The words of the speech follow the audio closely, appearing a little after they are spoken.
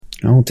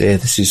Oh dear,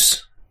 this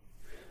is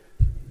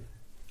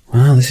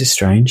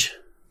strange.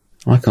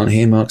 I can't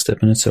hear Mark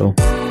Steppen at all.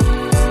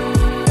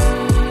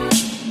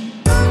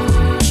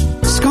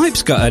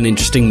 Skype's got an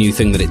interesting new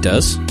thing that it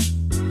does.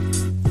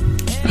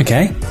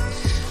 Okay.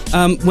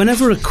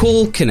 Whenever a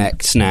call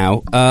connects now,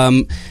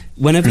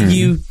 whenever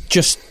you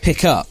just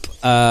pick up,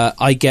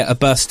 I get a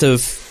burst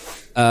of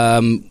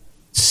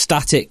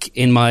static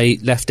in my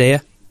left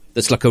ear.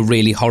 That's like a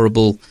really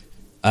horrible,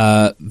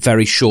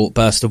 very short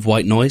burst of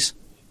white noise.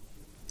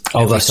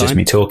 Oh, that's just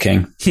me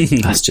talking.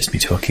 That's just me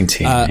talking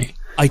to you, mate.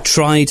 I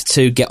tried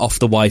to get off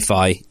the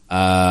Wi-Fi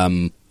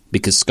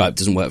because Skype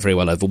doesn't work very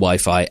well over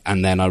Wi-Fi,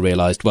 and then I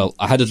realised, well,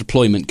 I had a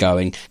deployment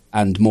going,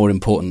 and more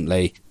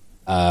importantly,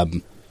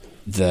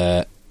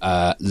 the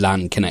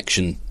LAN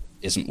connection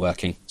isn't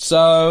working.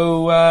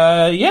 So,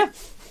 so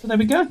there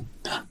we go.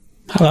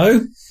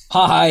 Hello?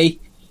 Hi.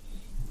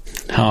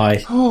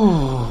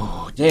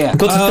 Oh, dear. I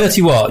got to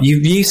 30 what?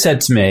 You said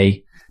to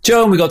me,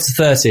 John, we got to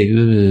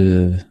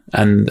 30.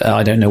 And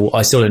I don't know,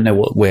 I still don't know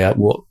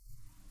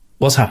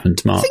what's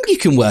happened, Mark. I think you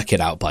can work it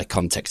out by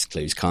context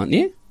clues, can't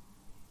you?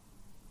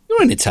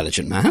 You're an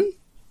intelligent man.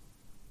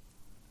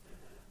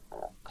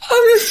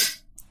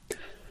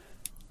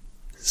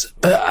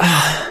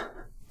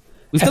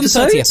 We've done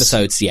 30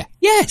 episodes, yeah.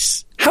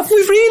 Yes. Have we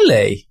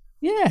really?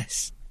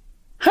 Yes.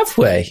 Have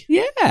we?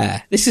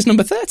 Yeah. This is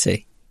number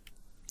 30.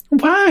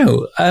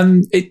 Wow.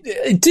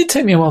 It did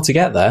take me a while to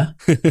get there.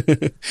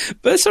 But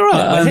it's all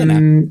right. We're here now.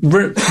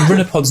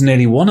 Runapod's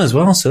nearly 1 as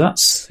well, so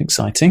that's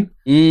exciting.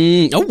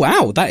 Oh,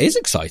 wow. That is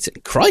exciting.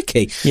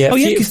 Crikey. Yeah,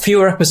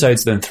 fewer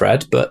episodes than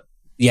Thread, but...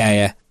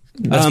 Yeah.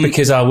 That's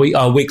because our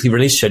weekly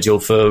release schedule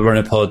for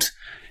Runapod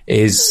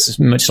is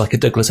much like a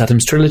Douglas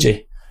Adams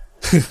trilogy.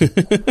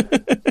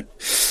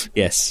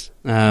 Yes.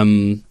 But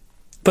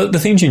the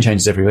theme tune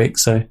changes every week,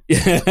 so...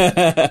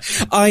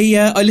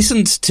 I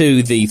listened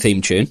to the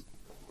theme tune.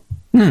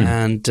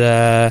 And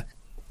I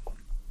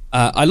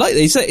like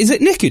it. Is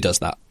it Nick who does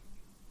that?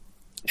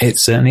 It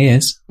certainly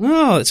is.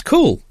 Oh, it's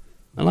cool.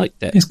 I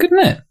liked it. It's good,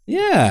 isn't it?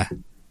 Yeah.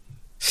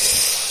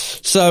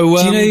 So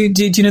do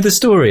you know the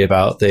story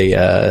about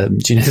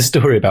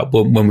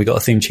when we got a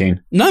theme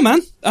tune? No,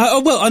 man.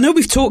 Well, I know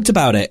we've talked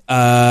about it.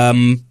 I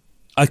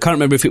can't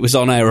remember if it was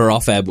on air or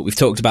off air, but we've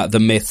talked about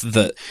the myth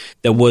that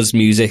there was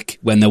music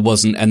when there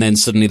wasn't, and then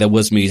suddenly there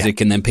was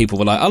music, and then people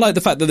were like, "I like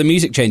the fact that the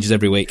music changes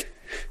every week."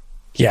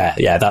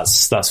 Yeah,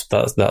 that's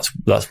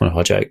one of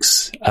our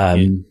jokes.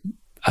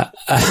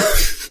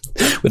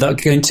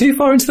 Without going too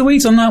far into the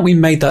weeds on that, we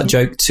made that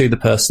joke to the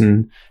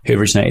person who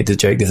originated the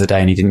joke the other day,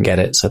 and he didn't get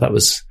it. So that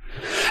was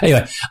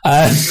anyway.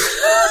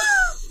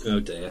 Oh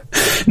dear.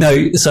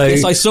 No, so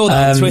yes, I saw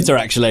that on Twitter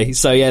actually.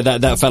 So yeah,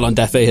 that fell on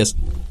deaf ears.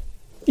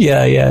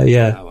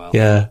 Yeah. Oh, well.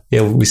 Yeah.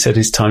 We said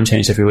his time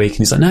changed every week, and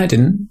he's like, "No, it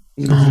didn't."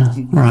 Oh,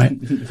 all right.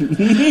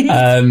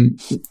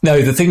 No,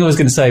 the thing I was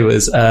going to say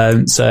was,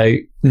 so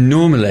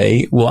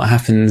normally what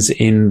happens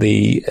in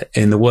the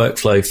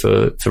workflow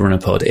for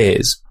Runapod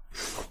is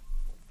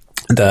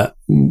that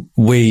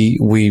we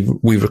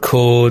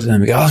record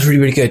and we go, "Oh, it's really,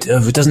 really good.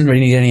 Oh, it doesn't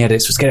really need any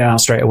edits. Let's get it out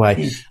straight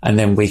away." And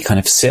then we kind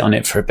of sit on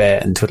it for a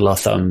bit and twiddle our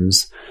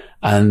thumbs,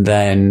 and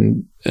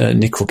then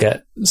Nick will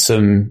get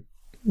some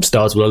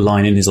stars will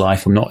align in his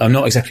life. I'm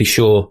not exactly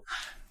sure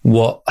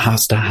what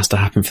has to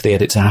happen for the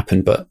edit to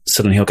happen, but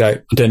suddenly he'll go,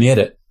 "I'm doing the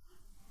edit."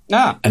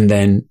 And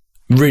then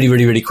really,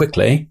 really, really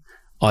quickly,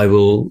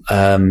 I'll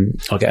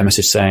get a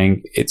message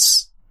saying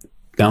it's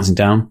bouncing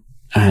down,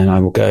 and I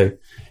will go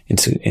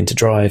into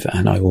Drive,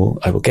 and I will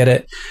get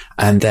it,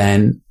 and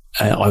then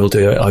I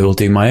will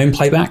do my own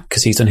playback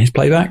because he's done his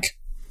playback,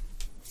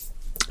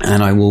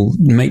 and I will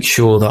make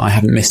sure that I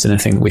haven't missed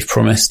anything that we've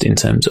promised in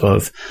terms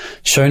of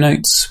show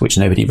notes, which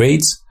nobody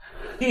reads.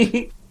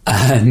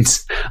 And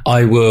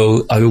I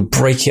will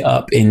break it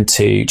up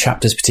into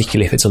chapters,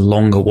 particularly if it's a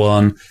longer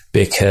one,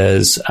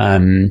 because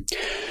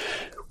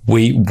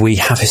we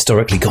have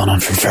historically gone on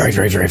for a very,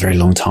 very, very, very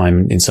long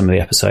time in some of the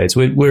episodes.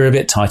 We're a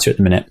bit tighter at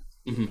the minute.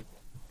 Mm-hmm.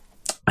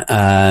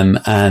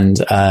 And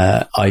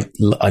I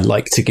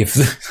like to give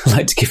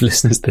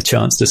listeners the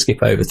chance to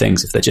skip over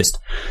things if they're just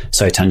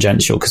so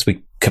tangential, because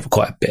we cover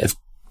quite a bit of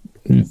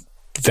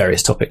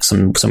various topics.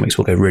 Some weeks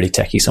we'll go really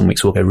techie, some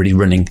weeks we'll go really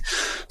running,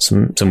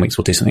 some weeks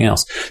we'll do something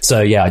else. So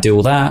yeah, I do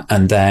all that,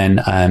 and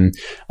then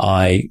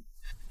I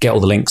get all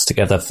the links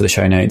together for the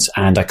show notes,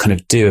 and I kind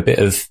of do a bit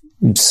of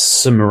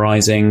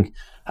summarizing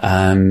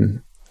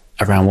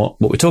around what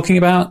we're talking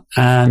about,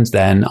 and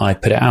then I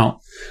put it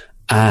out.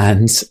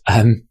 And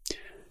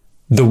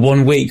the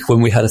 1 week when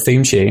we had a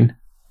theme tune,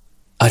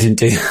 I didn't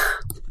do.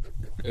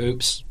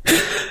 Oops.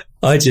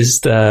 I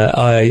just got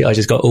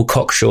all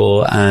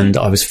cocksure, and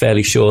I was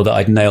fairly sure that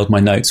I'd nailed my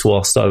notes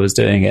whilst I was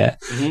doing it.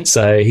 Mm-hmm.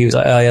 So he was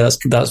like, "Oh yeah,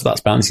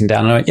 that's bouncing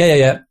down." And I went,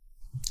 yeah,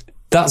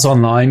 that's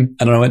online.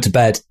 And then I went to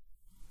bed,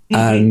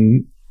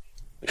 and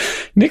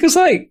Nick was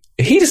like,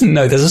 "He doesn't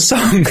know there's a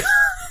song."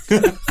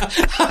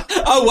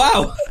 Oh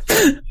wow.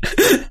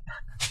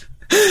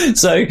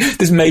 So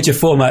this major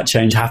format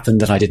change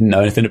happened, and I didn't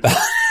know anything about.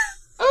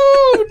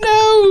 Oh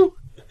no!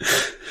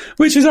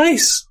 Which was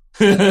ace.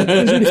 It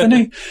was really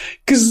funny.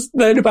 Because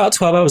then about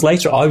 12 hours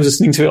later, I was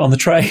listening to it on the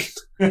train.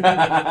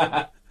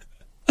 I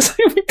was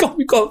like,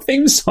 we've got a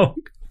theme song.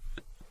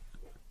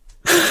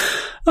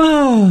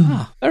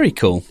 Oh, very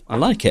cool. I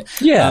like it.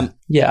 Yeah.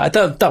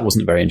 That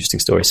wasn't a very interesting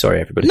story.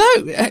 Sorry, everybody. No,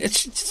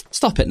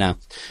 stop it now.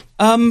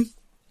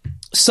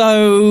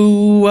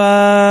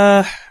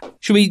 So,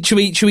 should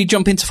we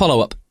jump into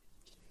follow-up?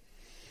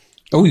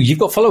 Oh, you've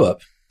got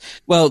follow-up?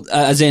 Well,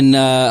 as in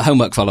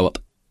homework follow-up.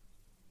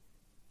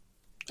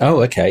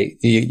 Oh, okay.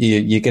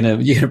 You're gonna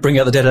bring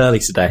out the dead early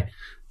today.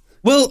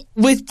 Well,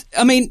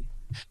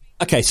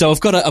 okay. So I've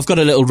got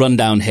a little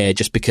rundown here,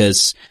 just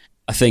because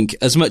I think,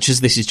 as much as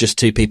this is just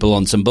two people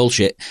on some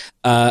bullshit,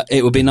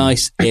 it would be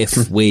nice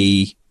if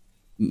we,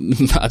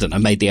 I don't know,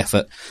 made the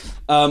effort.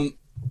 Okay,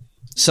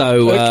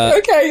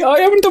 I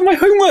haven't done my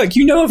homework.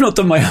 You know I've not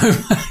done my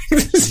homework.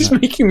 This is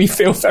making me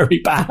feel very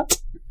bad.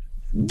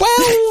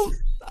 Well,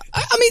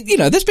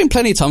 there's been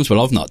plenty of times where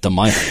I've not done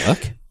my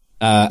homework,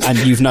 and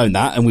you've known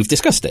that, and we've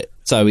discussed it.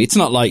 So it's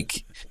not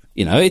like,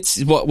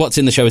 it's what's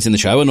in the show is in the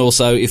show, and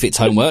also if it's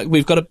homework,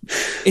 we've got to.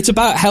 It's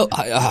about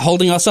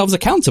holding ourselves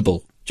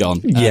accountable,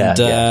 John.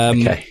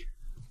 Okay.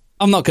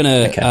 I'm not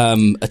going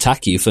to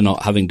attack you for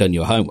not having done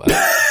your homework,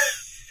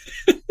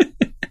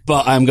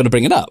 but I'm going to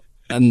bring it up,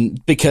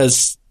 and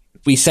because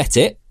we set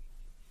it.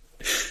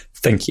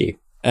 Thank you.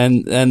 But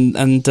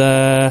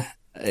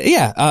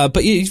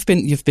you've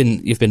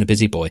been a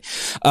busy boy.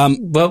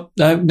 Well,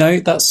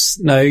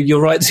 no,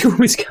 you're right.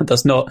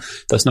 That's not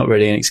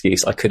really an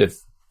excuse. I could have,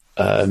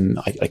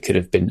 I could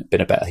have been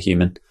a better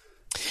human.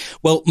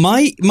 Well,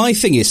 my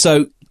thing is,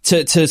 so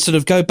to sort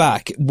of go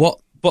back, what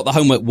the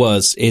homework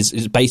was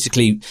is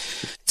basically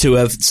to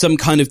have some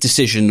kind of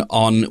decision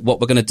on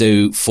what we're going to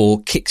do for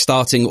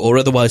kickstarting or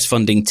otherwise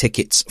funding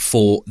tickets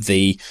for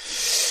the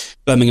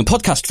Birmingham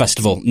Podcast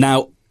Festival.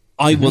 Now,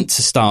 I want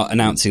to start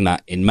announcing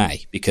that in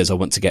May because I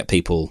want to get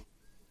people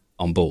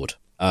on board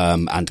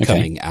and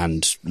coming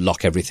and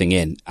lock everything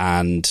in.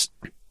 And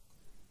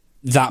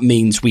that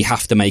means we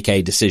have to make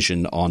a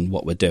decision on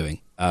what we're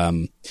doing.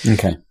 And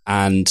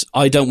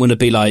I don't want to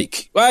be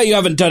like, well, you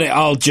haven't done it.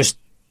 I'll just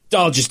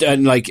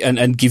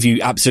and give you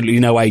absolutely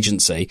no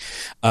agency.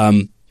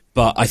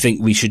 But I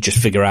think we should just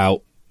figure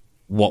out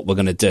what we're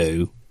going to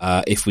do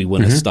if we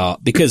want to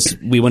start, because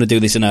we want to do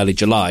this in early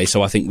July.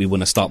 So I think we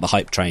want to start the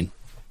hype train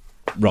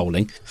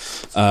rolling.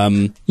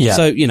 So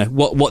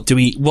what do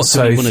we want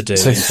to do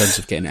in terms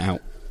of getting it out?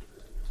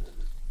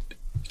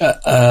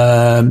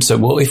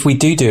 So if we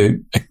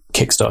do a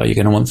Kickstarter, you're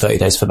going to want 30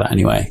 days for that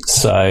anyway.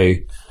 So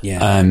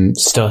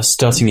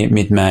starting at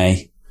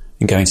mid-May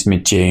and going to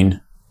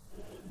mid-June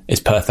is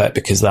perfect,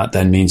 because that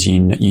then means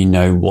you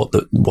know what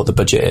the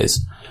budget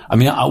is. I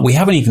mean, we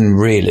haven't even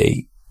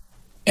really,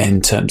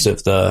 in terms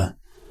of the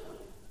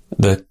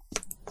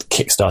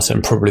Kickstarter,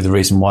 and probably the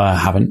reason why I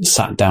haven't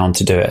sat down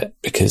to do it,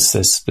 because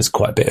there's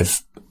quite a bit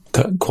of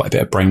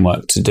brain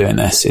work to doing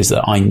this, is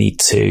that I need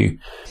to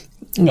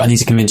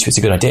convince you it's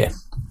a good idea.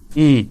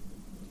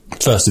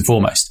 First and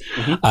foremost.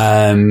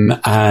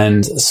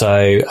 And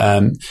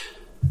so,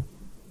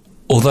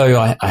 although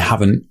I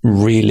haven't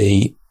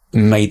really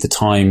made the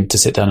time to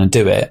sit down and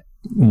do it,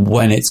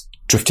 when it's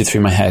drifted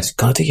through my head,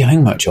 gotta do your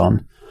homework,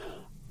 John.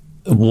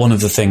 One of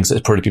the things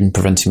that's probably been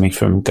preventing me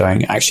from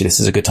going, actually,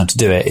 this is a good time to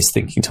do it, is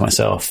thinking to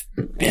myself,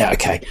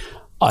 I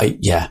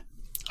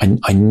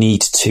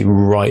need to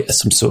write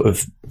some sort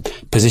of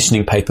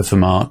positioning paper for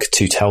Mark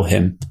to tell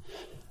him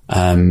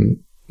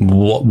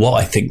what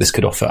I think this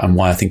could offer and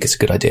why I think it's a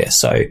good idea.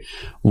 So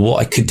what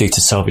I could do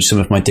to salvage some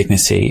of my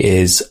dignity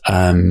is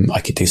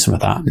I could do some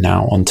of that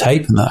now on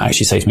tape, and that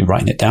actually saves me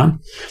writing it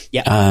down.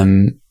 Yeah,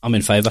 I'm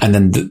in favour. And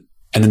then the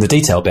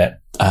detail bit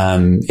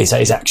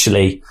is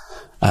actually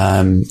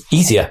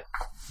easier,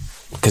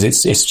 because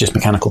it's just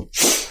mechanical.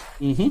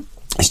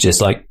 It's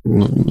just like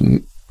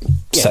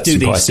set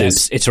some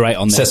prices, iterate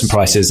on this, set some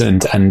prices,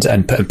 and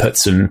put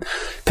some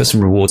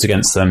rewards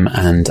against them,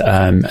 and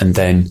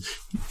then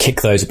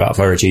kick those about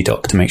via a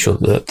GDoc to make sure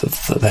that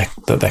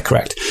they're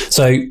correct.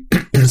 So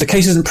the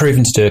case isn't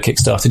proven to do a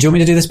Kickstarter. Do you want me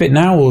to do this bit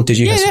now, or did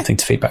you have something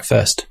to feedback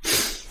first?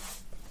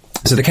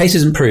 So the case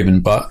isn't proven,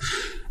 but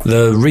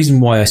the reason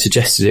why I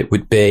suggested it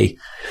would be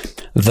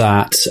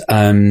that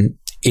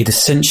it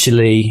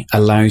essentially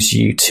allows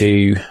you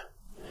to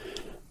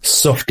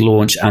soft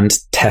launch and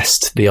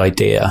test the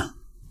idea,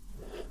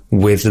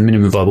 with the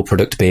minimum viable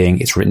product being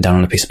it's written down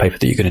on a piece of paper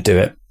that you're going to do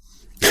it,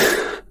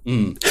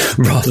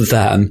 rather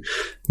than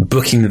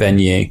booking the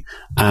venue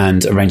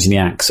and arranging the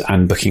acts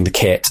and booking the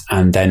kit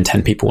and then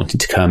 10 people wanting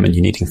to come and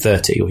you're needing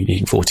 30 or you're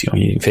needing 40 or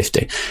you're needing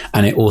 50.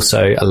 And it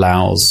also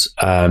allows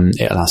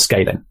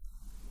scaling,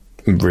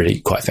 really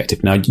quite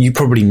effective. Now, you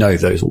probably know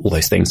all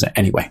those things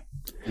anyway,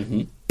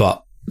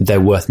 but they're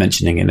worth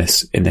mentioning in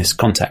this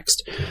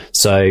context.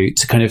 So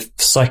to kind of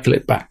cycle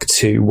it back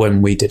to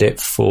when we did it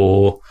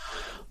for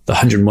the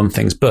 101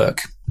 Things book,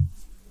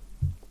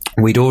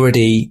 we'd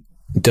already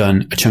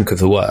done a chunk of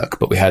the work,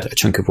 but we had a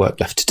chunk of work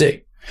left to do.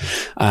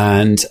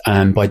 And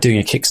by doing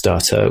a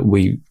Kickstarter,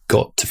 we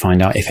got to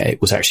find out if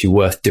it was actually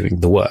worth doing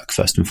the work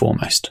first and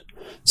foremost.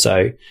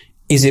 So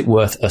is it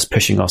worth us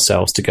pushing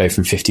ourselves to go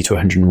from 50 to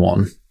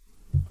 101?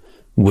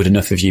 Would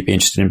enough of you be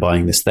interested in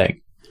buying this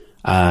thing?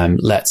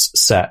 Let's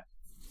set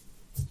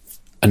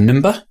a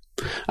number,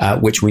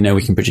 which we know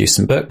we can produce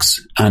some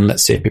books, and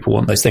let's see if people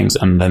want those things.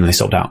 And then they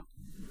sold out.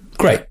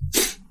 Great.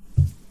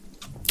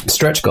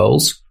 Stretch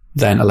goals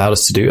then allowed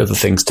us to do other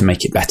things to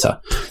make it better.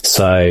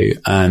 So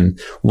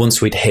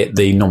once we'd hit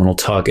the nominal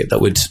target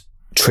that would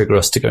trigger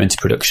us to go into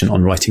production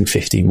on writing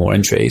 50 more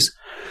entries,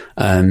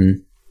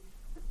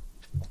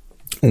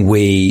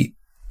 we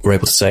were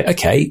able to say,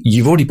 okay,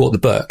 you've already bought the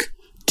book.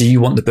 Do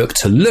you want the book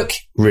to look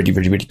really,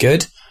 really, really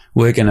good?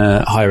 We're going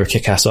to hire a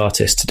kick-ass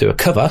artist to do a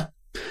cover.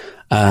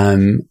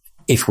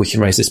 If we can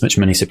raise this much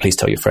money, so please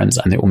tell your friends,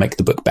 and it will make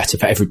the book better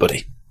for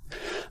everybody.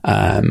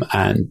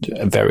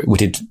 We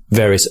did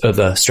various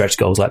other stretch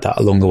goals like that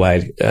along the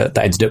way that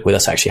ended up with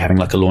us actually having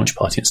like a launch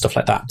party and stuff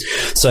like that.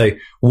 So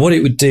what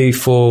it would do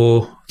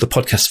for the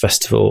podcast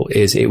festival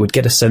is it would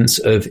get a sense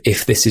of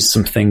if this is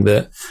something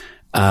that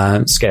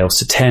scales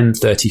to 10,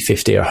 30,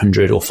 50, or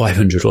 100 or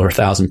 500 or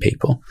 1,000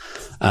 people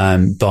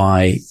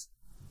by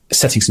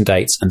setting some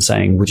dates and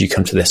saying, would you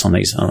come to this on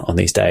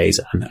these days?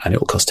 And it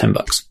will cost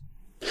 $10.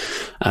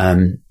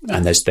 And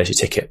there's your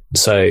ticket.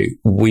 So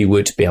we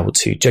would be able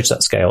to judge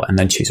that scale and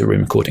then choose a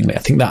room accordingly. I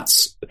think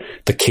that's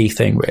the key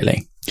thing,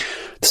 really.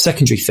 The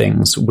secondary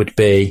things would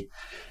be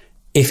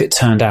if it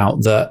turned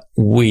out that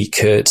we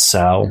could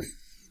sell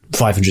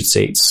 500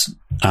 seats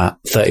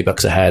at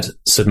 $30 a head,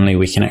 suddenly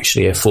we can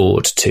actually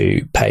afford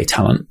to pay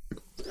talent.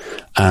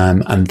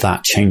 And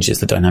that changes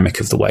the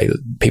dynamic of the way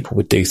that people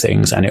would do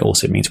things. And it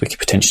also means we could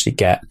potentially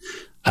get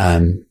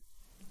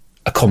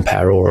a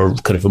compere or a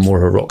kind of a more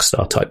of a rock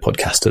star type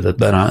podcaster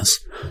than us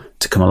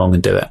to come along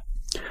and do it.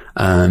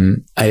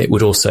 It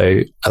would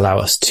also allow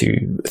us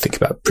to think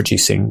about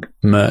producing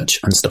merch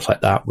and stuff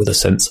like that with a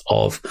sense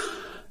of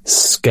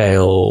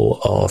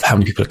scale of how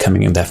many people are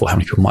coming in, therefore how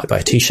many people might buy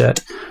a t-shirt,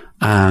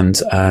 and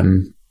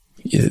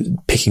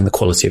picking the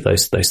quality of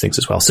those things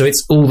as well. So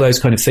it's all those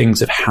kind of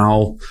things of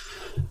how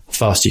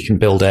fast you can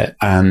build it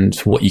and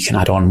what you can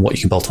add on, what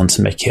you can bolt on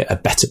to make it a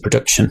better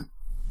production.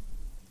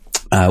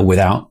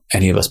 Without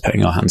any of us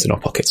putting our hands in our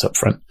pockets up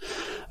front.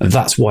 And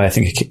that's why I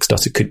think a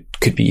Kickstarter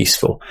could be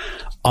useful.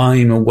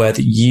 I'm aware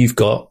that you've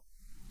got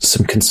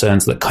some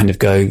concerns that kind of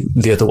go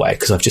the other way,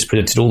 because I've just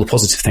presented all the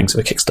positive things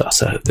of a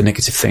Kickstarter. The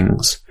negative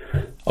things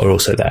are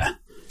also there.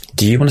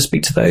 Do you want to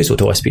speak to those, or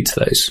do I speak to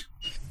those?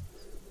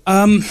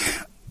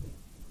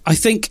 I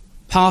think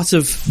part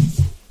of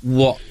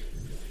what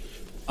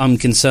I'm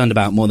concerned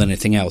about more than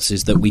anything else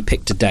is that we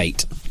picked a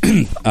date.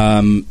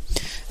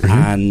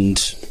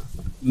 And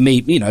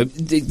me,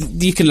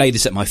 you can lay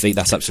this at my feet.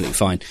 That's absolutely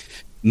fine.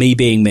 Me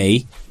being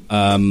me,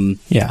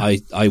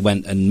 I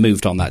went and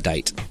moved on that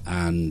date,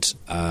 and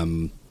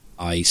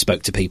I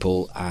spoke to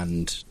people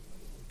and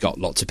got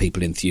lots of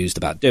people enthused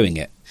about doing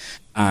it.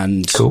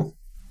 And cool.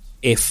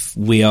 If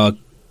we are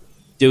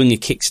doing a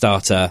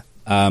Kickstarter,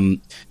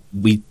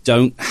 we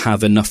don't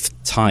have enough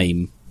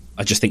time.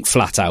 I just think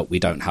flat out we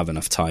don't have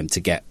enough time to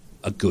get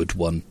a good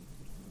one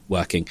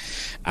working,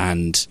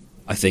 and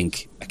I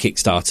think a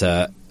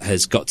Kickstarter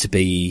has got to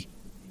be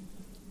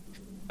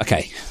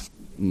okay.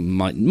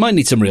 Might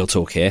need some real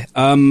talk here.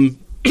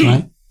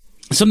 Right.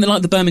 Something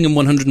like the Birmingham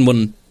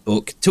 101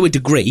 book, to a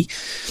degree,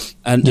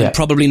 and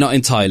probably not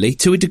entirely,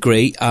 to a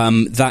degree,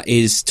 that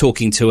is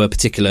talking to a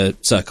particular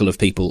circle of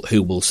people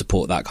who will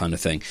support that kind of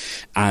thing.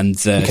 And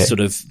the sort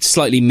of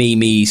slightly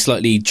memey,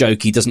 slightly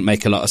jokey, doesn't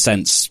make a lot of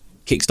sense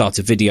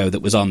Kickstarter video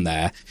that was on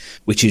there,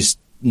 which is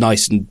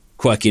nice and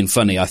quirky and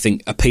funny, I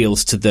think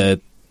appeals to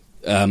the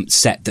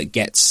set that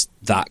gets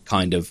that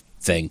kind of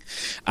thing,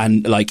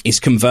 and like is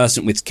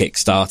conversant with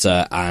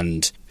Kickstarter,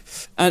 and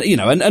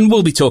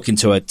we'll be talking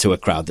to a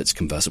crowd that's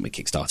conversant with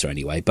Kickstarter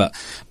anyway. But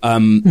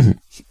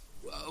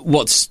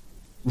what's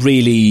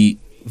really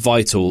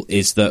vital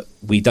is that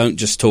we don't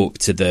just talk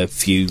to the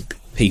few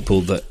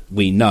people that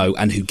we know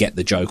and who get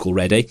the joke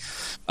already,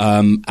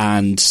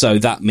 and so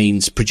that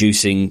means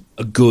producing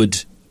a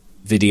good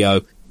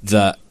video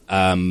that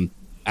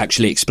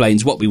actually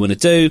explains what we want to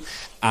do,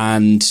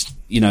 and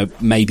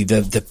maybe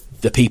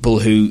the people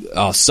who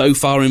are so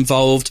far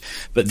involved,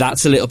 but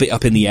that's a little bit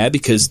up in the air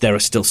because there are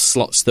still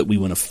slots that we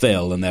want to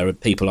fill, and there are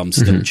people I'm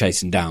still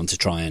chasing down to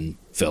try and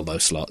fill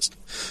those slots.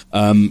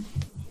 And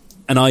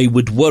I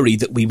would worry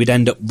that we would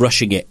end up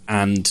rushing it,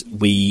 and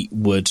we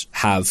would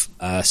have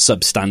a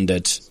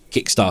substandard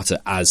Kickstarter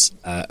as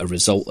a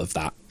result of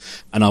that.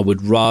 And I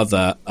would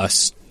rather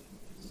us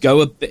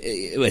go a bit,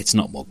 it's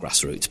not more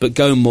grassroots, but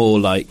go more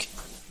like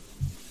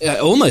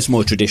almost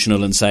more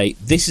traditional and say,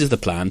 this is the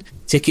plan,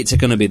 tickets are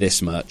going to be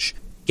this much,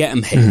 get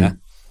them here.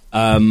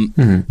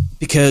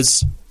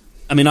 Because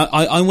I mean,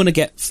 I want to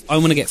get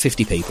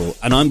 50 people,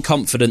 and I'm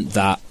confident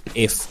that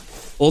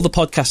if all the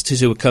podcasters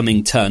who are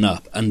coming turn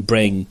up and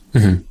bring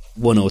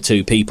one or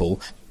two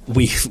people,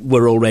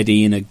 we're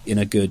already in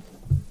a good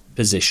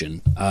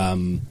position.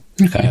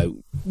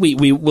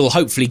 We will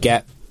hopefully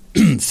get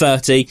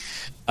 30.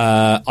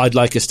 I'd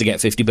like us to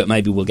get 50, but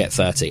maybe we'll get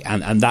 30,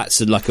 and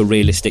that's like a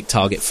realistic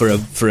target for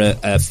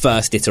a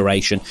first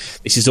iteration.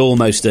 This is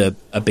almost a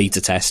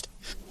beta test,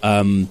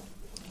 and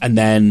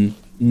then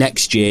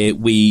next year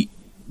we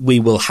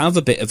will have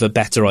a bit of a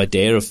better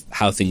idea of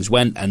how things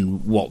went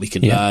and what we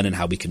can learn and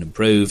how we can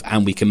improve,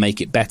 and we can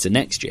make it better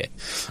next year.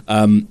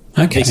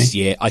 This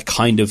year, I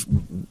kind of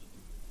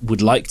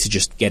would like to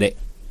just get it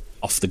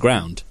off the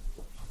ground.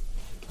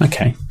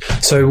 Okay,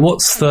 so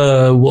what's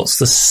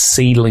the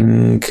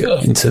ceiling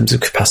in terms of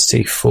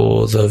capacity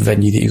for the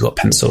venue that you got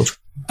penciled?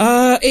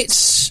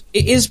 It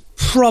is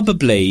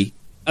probably,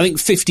 I think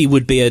 50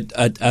 would be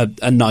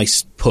a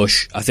nice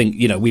push. I think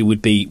we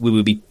would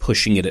be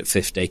pushing it at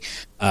 50,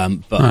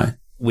 but right.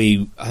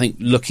 I think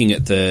looking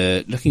at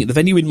the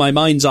venue in my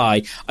mind's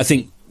eye, I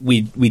think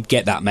we'd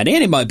get that many,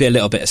 and it might be a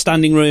little bit of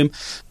standing room,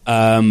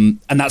 and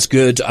that's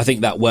good. I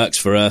think that works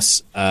for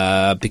us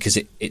because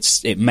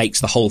it makes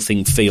the whole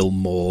thing feel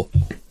more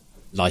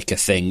like a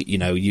thing.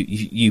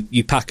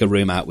 You pack a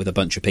room out with a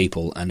bunch of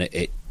people, and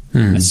a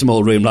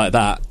small room like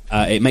that,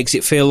 it makes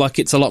it feel like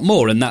it's a lot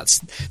more, and that's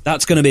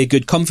going to be a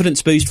good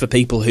confidence boost for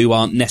people who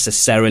aren't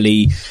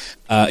necessarily,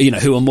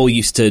 who are more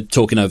used to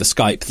talking over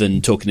Skype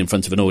than talking in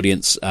front of an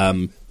audience.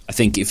 I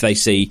think if they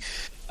see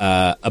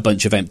a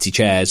bunch of empty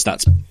chairs,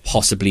 that's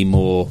possibly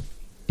more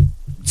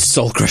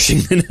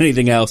soul-crushing than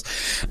anything else.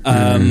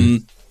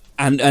 And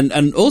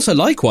also,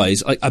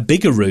 likewise, a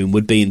bigger room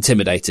would be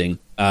intimidating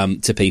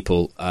to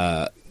people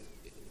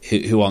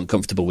who aren't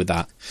comfortable with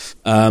that.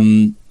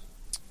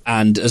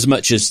 And as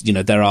much as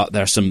there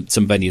are some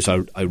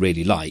venues I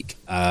really like,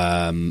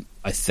 I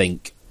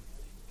think,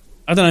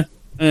 I don't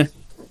know.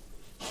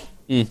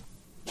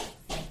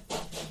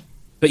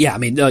 But yeah, I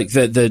mean, like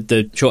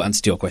the short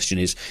answer to your question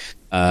is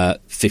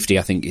 50.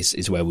 I think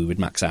is where we would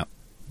max out.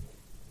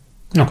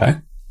 Okay.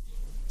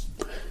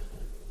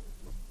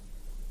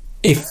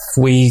 If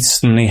we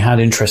suddenly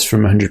had interest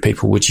from 100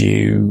 people, would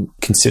you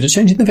consider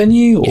changing the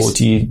venue, or yes.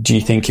 do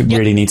you think it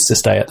really needs to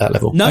stay at that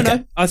level? No.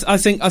 I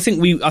think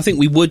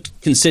we would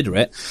consider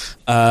it,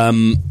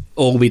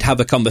 or we'd have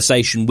a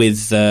conversation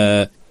with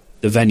the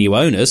venue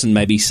owners and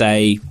maybe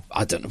say,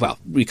 I don't know. Well,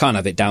 we can't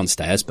have it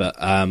downstairs,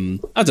 but I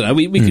don't know.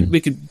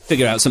 We could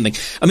figure out something.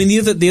 I mean,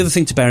 the other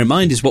thing to bear in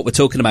mind is what we're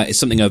talking about is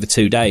something over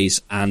 2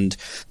 days, and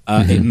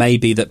it may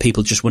be that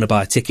people just want to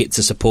buy a ticket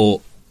to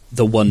support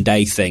the 1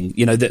 day thing,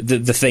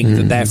 the thing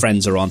that their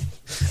friends are on.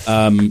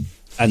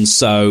 And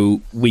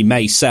so we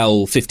may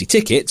sell 50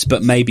 tickets,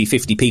 but maybe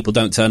 50 people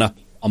don't turn up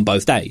on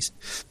both days.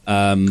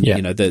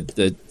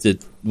 The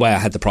way I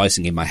had the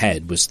pricing in my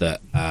head was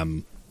that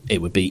it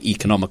would be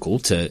economical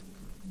to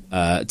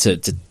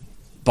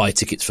buy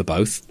tickets for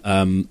both.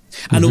 And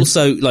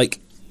also, like,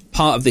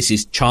 part of this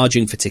is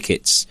charging for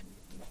tickets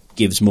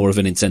gives more of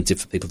an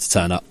incentive for people to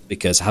turn up,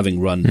 because having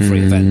run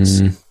free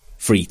events,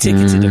 free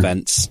ticketed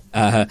events,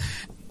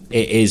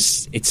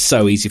 it's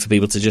so easy for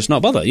people to just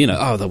not bother.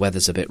 The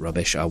weather's a bit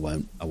rubbish, I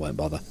won't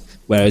bother.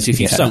 Whereas if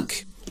you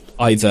sunk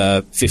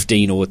either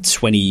 15 or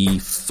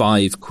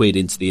 25 quid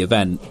into the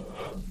event,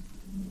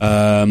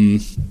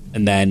 and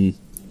then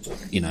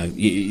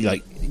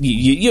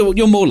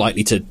you're more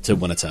likely to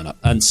want to turn up.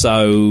 And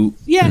so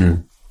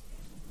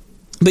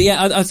but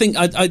yeah, I think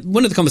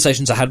one of the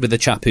conversations I had with a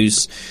chap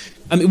who's,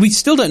 I mean, we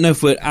still don't know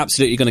if we're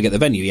absolutely going to get the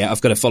venue yet.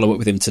 I've got to follow up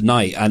with him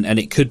tonight, and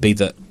it could be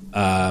that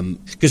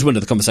because one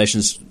of the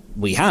conversations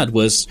we had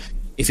was,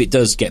 if it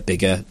does get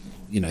bigger,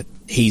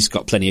 he's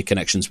got plenty of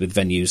connections with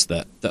venues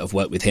that have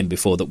worked with him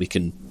before that we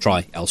can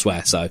try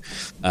elsewhere. So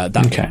that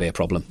won't be a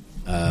problem.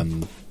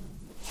 I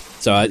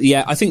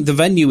think the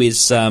venue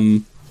is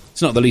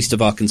it's not the least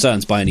of our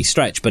concerns by any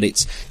stretch, but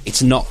it's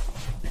not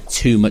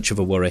too much of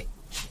a worry.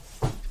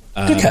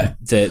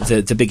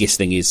 The biggest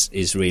thing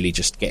is really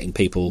just getting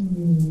people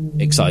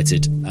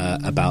excited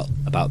about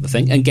the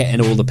thing, and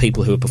getting all the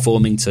people who are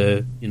performing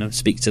to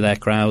speak to their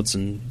crowds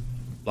and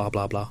blah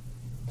blah blah.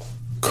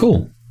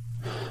 Cool.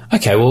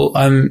 Okay, well,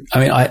 I mean,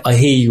 I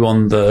hear you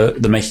on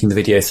the making the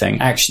video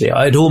thing. Actually,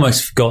 I'd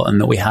almost forgotten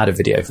that we had a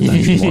video for the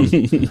Dungeon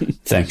 1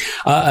 thing.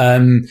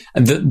 And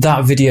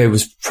that video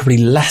was probably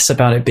less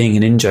about it being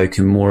an in-joke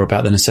and more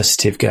about the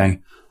necessity of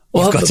going,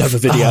 you've got to have a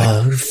video.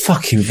 Oh,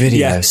 fucking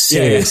video,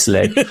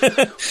 seriously. Yeah.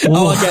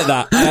 I get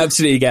that. I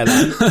absolutely get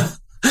that.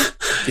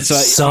 It's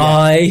like,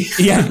 sigh.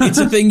 Yeah, it's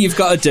a thing you've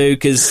got to do,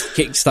 because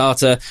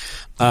Kickstarter...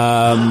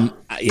 I'm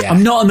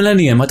not a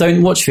millennium. I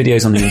don't watch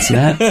videos on the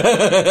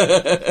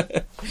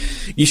internet.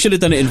 You should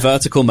have done it in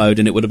vertical mode,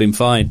 and it would have been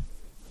fine.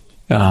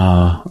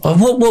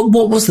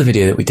 What was the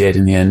video that we did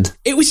in the end?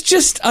 It was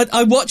just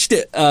I watched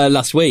it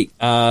last week.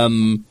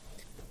 It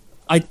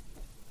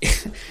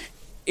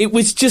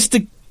was just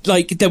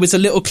there was a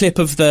little clip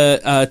of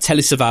the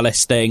Telly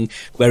Savalas thing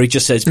where he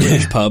just says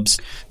British pubs,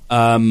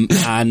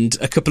 and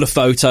a couple of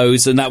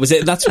photos, and that was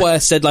it. That's why I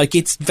said, like,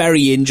 it's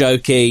very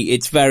in-jokey.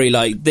 It's very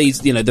like these,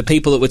 the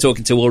people that we're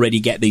talking to already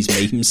get these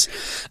memes.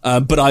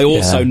 But I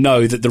also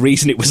know that the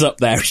reason it was up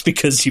there is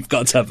because you've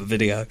got to have a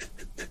video.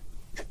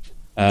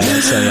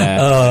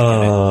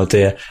 Oh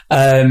dear.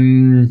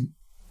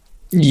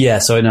 Yeah,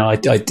 so no, I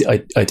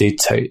do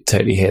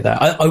totally hear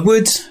that.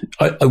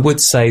 I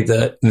would say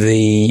that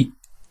the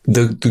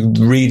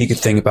really good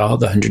thing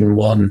about the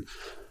 101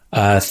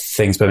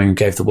 things Birmingham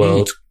gave the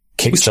world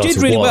Kickstarter, which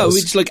did really well,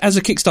 which like as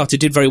a Kickstarter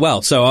did very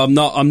well. So I'm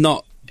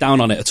not down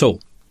on it at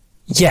all.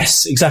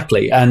 Yes,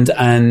 exactly, and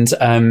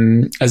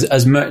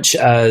as much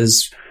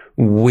as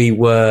we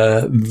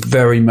were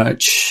very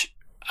much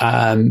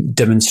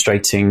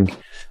demonstrating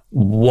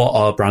what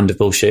our brand of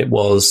bullshit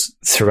was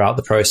throughout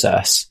the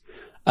process.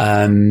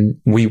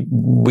 We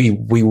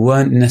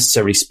weren't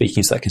necessarily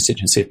speaking to that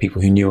constituency of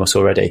people who knew us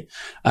already.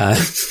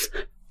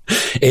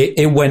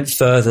 It went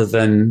further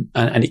than,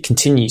 and it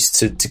continues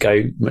to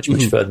go much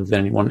further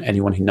than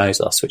anyone who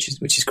knows us, which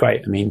is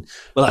great. I mean,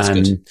 well, that's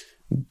good.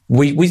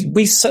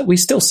 We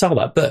still sell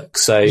that book,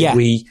 so yeah.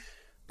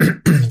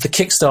 The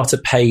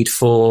Kickstarter paid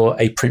for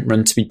a print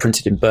run to be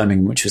printed in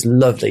Birmingham, which was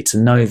lovely to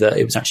know that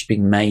it was actually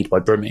being made by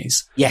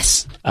Brummies.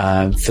 Yes,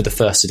 for the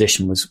first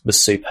edition was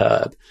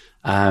superb.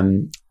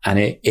 And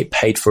it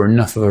paid for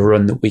enough of a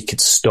run that we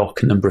could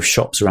stock a number of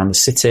shops around the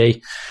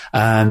city.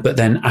 But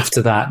then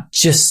after that,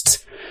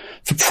 just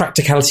for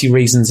practicality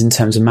reasons in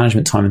terms of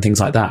management time and things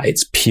like that,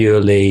 it's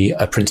purely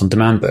a print on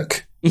demand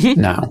book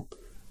now.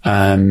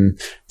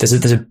 There's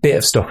a bit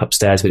of stock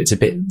upstairs, but it's a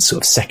bit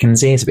sort of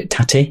secondsy. It's a bit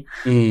tatty.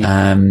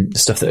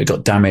 Stuff that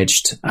got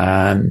damaged.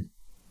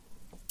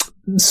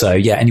 So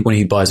yeah, anyone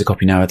who buys a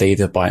copy now, they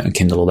either buy it on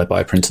Kindle or they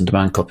buy a print on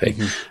demand copy.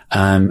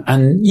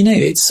 And you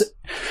know,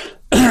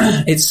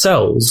 it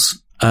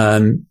sells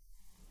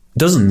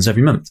dozens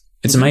every month.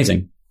 It's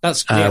amazing.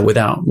 That's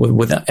without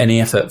any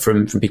effort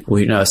from people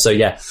who know us. So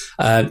yeah,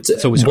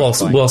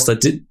 whilst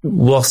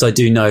I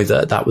do know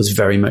that was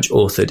very much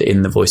authored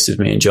in the voices of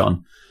me and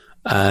John,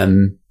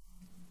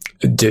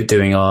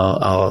 doing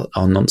our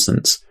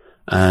nonsense.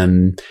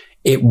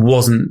 It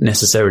wasn't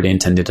necessarily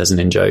intended as an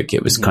in-joke.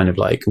 It was kind of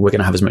like, we're going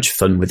to have as much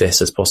fun with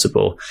this as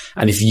possible.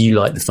 And if you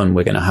like the fun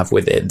we're going to have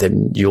with it,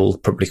 then you'll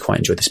probably quite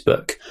enjoy this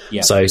book.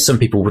 Yeah. So some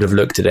people would have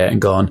looked at it and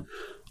gone,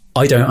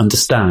 I don't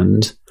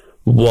understand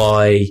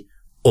why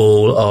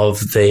all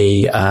of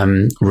the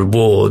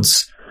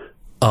rewards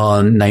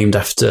are named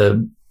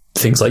after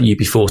things like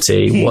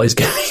UB40. What is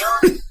going on?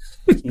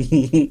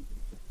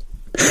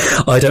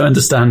 I don't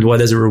understand why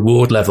there's a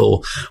reward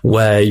level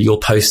where you'll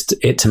post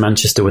it to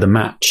Manchester with a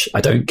match.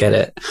 I don't get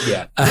it.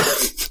 Yeah. I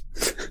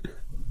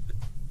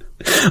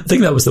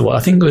think that was the one.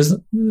 I think was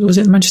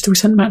it Manchester we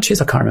sent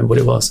matches? I can't remember what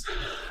it was.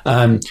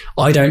 I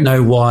don't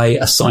know why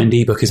a signed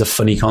ebook is a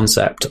funny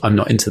concept. I'm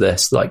not into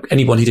this. Like,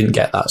 anyone who didn't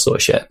get that sort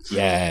of shit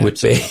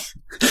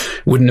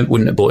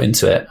wouldn't have bought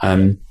into it.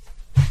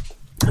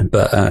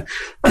 But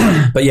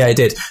yeah, it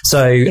did.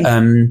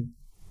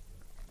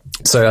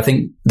 So I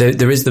think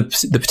there is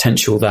the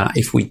potential that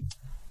if we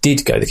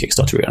did go the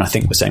Kickstarter route, and I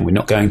think we're saying we're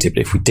not going to, but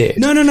if we did...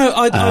 No,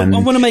 I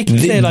want to make it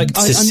clear.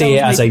 To see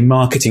it as a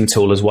marketing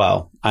tool as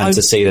well, and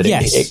to see that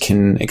it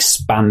can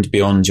expand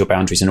beyond your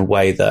boundaries in a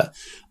way that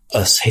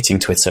us hitting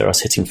Twitter,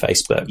 us hitting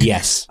Facebook,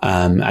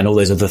 and all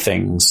those other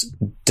things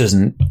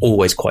doesn't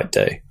always quite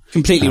do.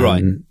 Completely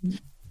right.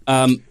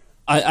 I'm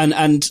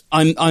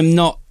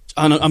not...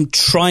 And I'm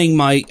trying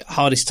my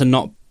hardest to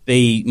not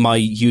be my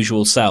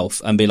usual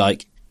self and be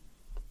like,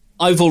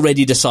 I've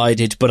already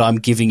decided, but I'm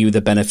giving you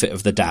the benefit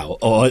of the doubt,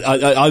 or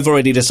I've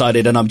already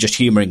decided and I'm just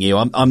humouring you.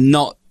 I'm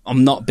not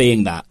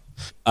being that.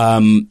 I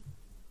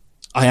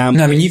am.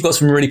 No, I mean, you've got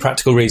some really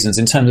practical reasons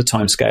in terms of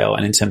timescale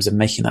and in terms of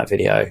making that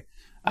video,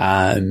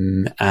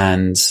 and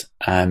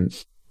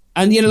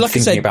you know, like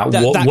thinking I said, about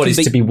what is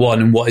to be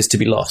won and what is to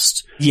be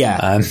lost.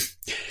 Yeah.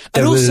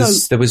 There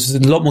was a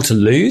lot more to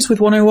lose with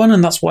 101,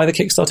 and that's why the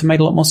Kickstarter made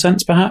a lot more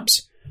sense,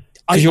 perhaps.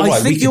 You're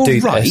right. Think we could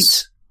do right,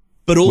 this,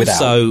 but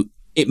also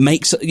it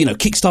makes, you know,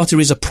 Kickstarter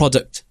is a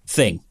product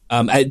thing.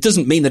 It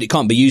doesn't mean that it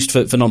can't be used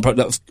for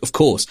non-product, of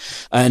course,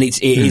 and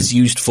it is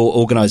used for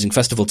organising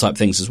festival type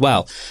things as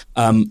well.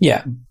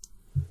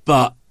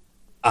 But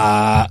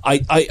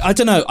I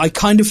don't know. I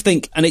kind of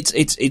think, and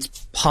it's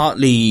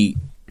partly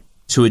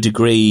to a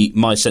degree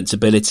my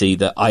sensibility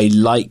that I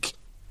like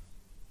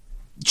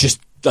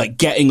just like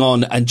getting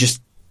on and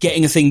just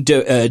getting a thing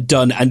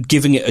done and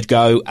giving it a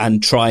go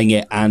and trying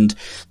it, and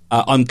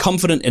I'm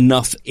confident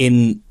enough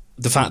in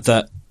the fact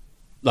that,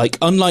 like,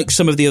 unlike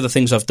some of the other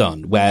things I've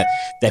done where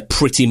they're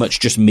pretty much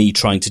just me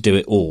trying to do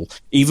it all,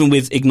 even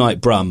with Ignite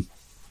Brum,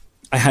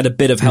 I had a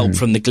bit of help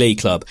from the Glee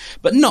Club,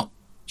 but not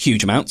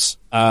huge amounts,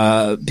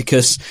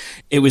 because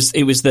it was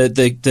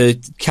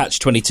the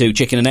catch-22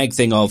 chicken and egg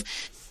thing of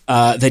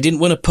they didn't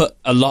want to put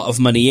a lot of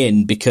money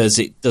in because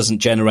it doesn't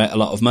generate a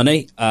lot of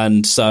money,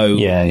 and so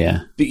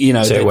you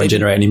know, so it won't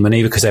generate any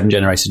money because they haven't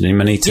generated any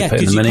money to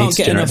put in the money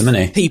to generate the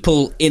money.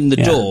 People in the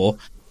door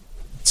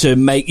to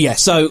make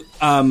so.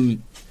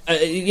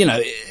 You know,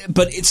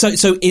 but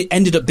so it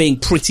ended up being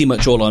pretty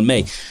much all on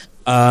me,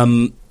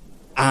 and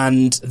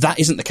that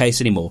isn't the case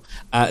anymore.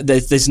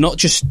 There's not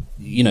just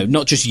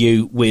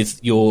you with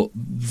your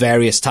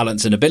various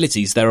talents and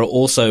abilities. There are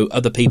also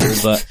other people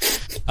that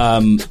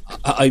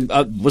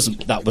I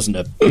wasn't. That wasn't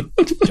a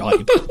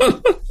jibe.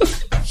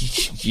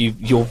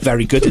 you're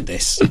very good at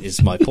this.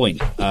 Is my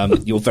point.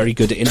 You're very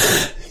good at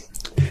internet.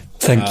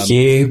 Thank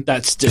you.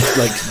 That's just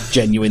like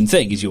genuine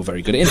thing. Is you're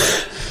very good at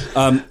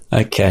internet.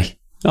 Okay.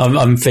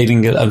 I'm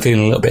feeling a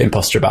little bit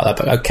imposter about that,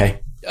 but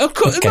okay. Of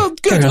course, okay. well,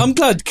 good. I'm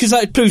glad because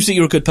that proves that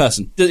you're a good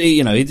person.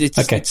 You know,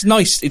 it's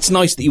nice. It's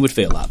nice that you would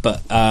feel that,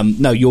 but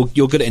no,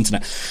 you're good at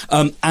internet.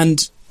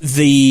 And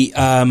the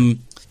other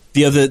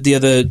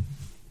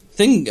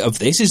thing of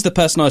this is the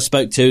person I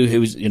spoke to,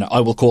 who is, you know,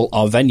 I will call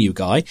our venue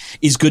guy,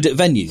 is good at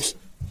venues,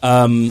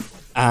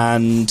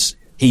 and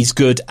he's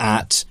good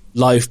at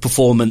live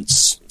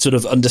performance, sort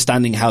of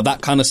understanding how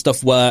that kind of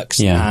stuff works,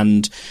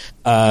 and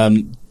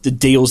the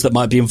deals that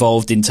might be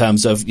involved in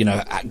terms of, you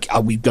know,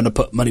 are we going to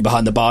put money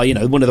behind the bar? You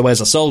know, one of the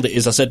ways I sold it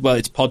is I said, well,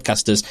 it's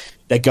podcasters.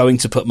 They're going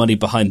to put money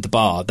behind the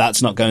bar.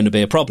 That's not going to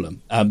be a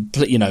problem.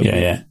 You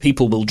know,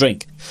 people will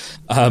drink.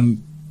 I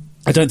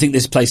don't think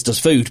this place does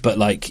food, but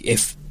like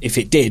if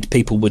it did,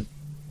 people would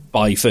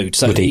buy food.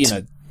 So, you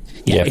know,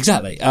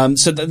 exactly.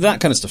 So that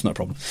kind of stuff's not a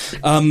problem.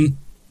 And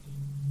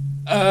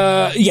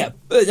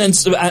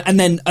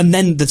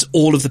then there's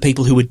all of the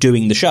people who are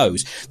doing the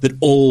shows that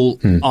all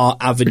are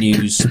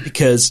avenues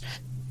because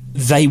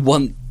they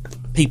want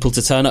people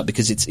to turn up,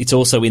 because it's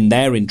also in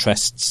their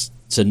interests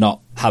to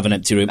not have an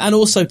empty room, and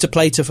also to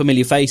play to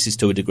familiar faces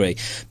to a degree,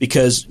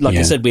 because like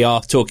I said, we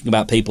are talking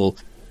about people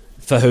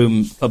for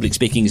whom public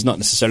speaking is not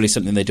necessarily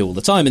something they do all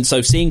the time, and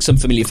so seeing some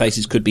familiar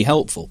faces could be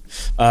helpful.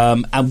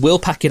 And we'll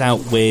pack it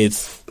out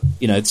with,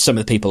 you know, some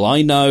of the people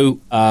I know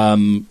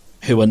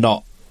who are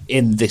not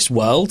in this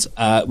world,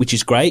 which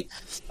is great,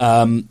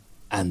 and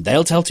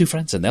they'll tell two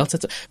friends, and they'll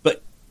tell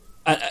but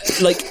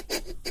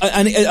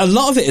and a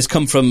lot of it has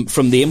come from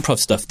the improv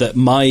stuff that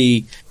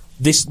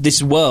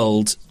this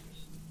world,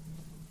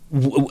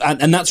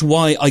 and that's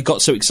why I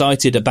got so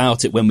excited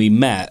about it when we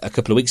met a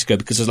couple of weeks ago,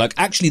 because I was like,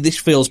 actually this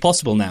feels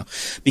possible now,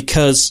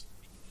 because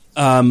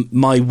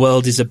my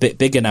world is a bit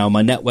bigger now,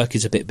 my network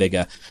is a bit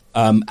bigger,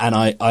 and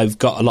I've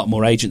got a lot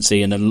more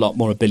agency and a lot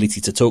more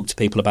ability to talk to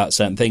people about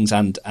certain things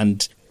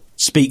and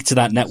speak to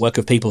that network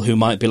of people who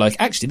might be like,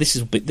 actually,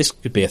 this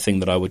could be a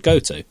thing that I would go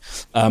to,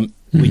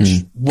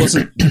 which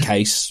wasn't the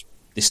case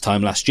this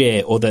time last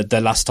year, or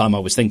the last time I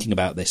was thinking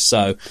about this.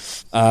 So,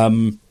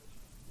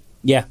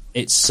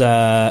 it's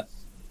I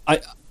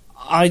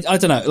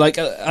don't know, like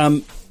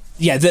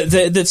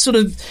the sort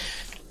of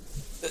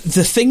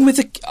the thing with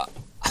the.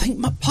 I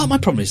think part of my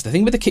problem is the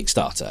thing with the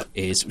Kickstarter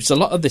is it's a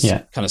lot of this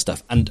kind of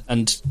stuff,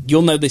 and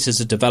you'll know this as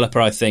a developer,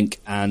 I think,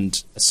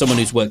 and as someone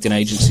who's worked in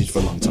agencies for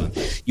a long time.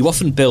 You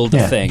often build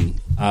a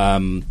thing,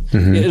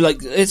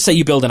 like let's say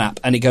you build an app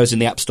and it goes in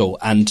the App Store,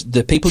 and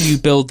the people you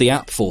build the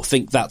app for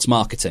think that's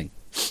marketing.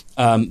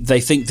 They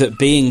think that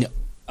being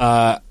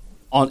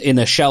in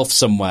a shelf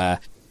somewhere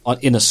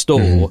in a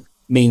store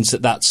means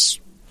that's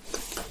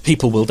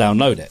people will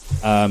download it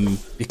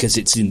because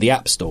it's in the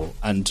App Store,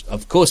 and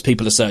of course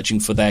people are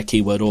searching for their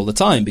keyword all the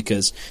time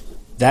because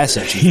they're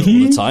searching for it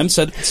all the time,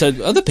 so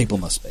other people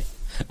must be,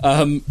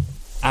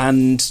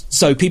 and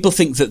so people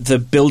think that the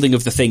building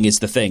of the thing is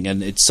the thing,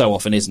 and it so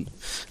often isn't.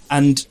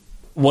 And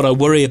what I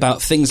worry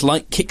about things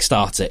like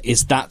Kickstarter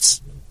is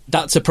that's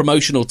a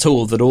promotional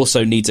tool that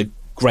also needs a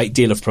great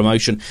deal of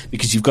promotion,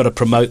 because you've got to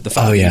promote the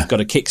fact that you've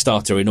got a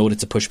Kickstarter in order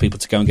to push people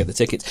to go and get the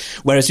tickets.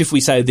 Whereas if we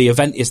say the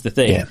event is the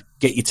thing,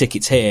 get your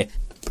tickets here,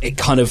 it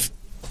kind of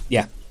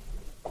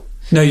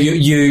No,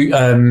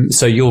 you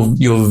so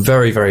you're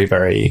very, very,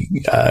 very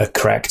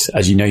correct,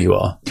 as you know you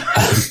are,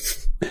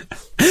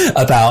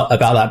 about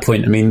that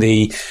point. I mean,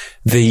 the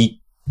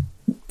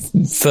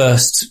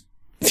first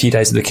few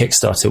days of the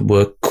Kickstarter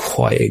were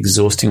quite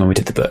exhausting when we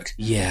did the book.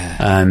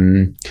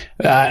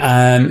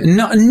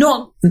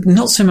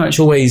 Not so much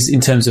always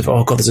in terms of,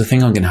 oh god, there's a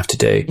thing I'm going to have to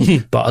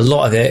do, but a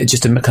lot of it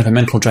just a kind of a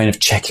mental drain of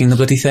checking the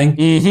bloody thing.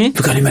 We've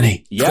got any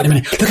money? Got any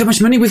money? Look how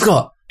much money we've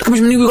got. Look how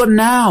much money we've got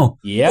now.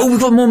 Oh, we've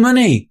got more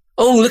money.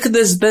 Oh, look at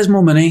this. There's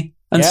more money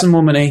and some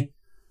more money.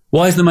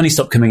 Why has the money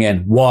stopped coming in?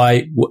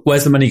 Why?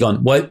 Where's the money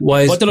gone? Why is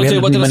what did I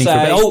do? What did I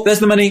say? Oh, there's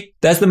the money.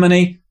 There's the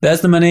money. There's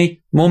the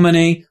money. More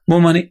money.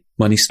 More money.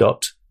 Money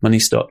stopped. Money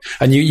stopped.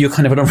 And you're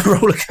kind of on a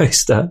roller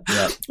coaster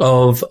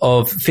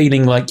of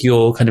feeling like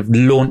you're kind of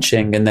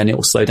launching, and then it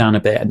will slow down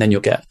a bit, and then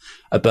you'll get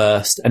a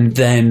burst. And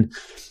then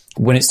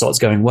when it starts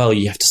going well,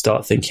 you have to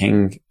start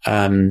thinking,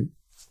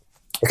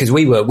 because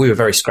we were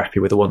very scrappy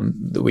with the one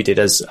that we did,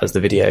 as the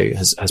video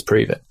has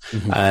proven.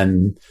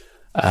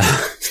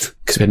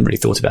 Because we hadn't really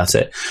thought about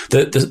it.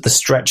 The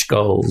stretch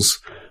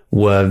goals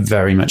were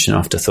very much an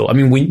afterthought. I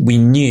mean, we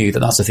knew that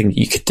that's the thing that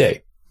you could do.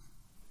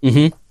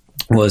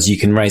 Was you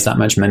can raise that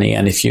much money,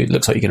 and if it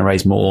looks like you're going to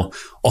raise more,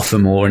 offer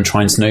more, and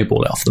try and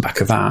snowball it off the back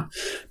of that.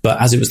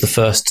 But as it was the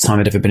first time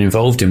I'd ever been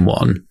involved in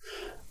one,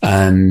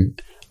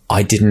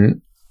 I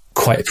didn't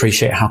quite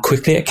appreciate how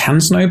quickly it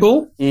can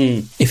snowball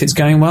if it's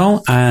going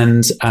well,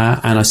 and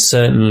I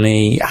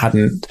certainly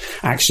hadn't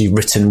actually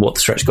written what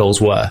the stretch goals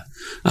were.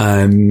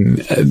 A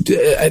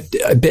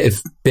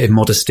bit of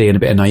modesty and a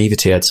bit of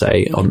naivety, I'd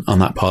say, on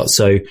that part.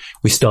 So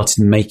we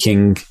started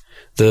making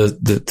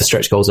the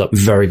stretch goals up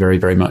very, very,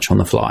 very much on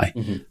the fly.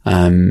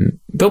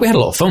 we had a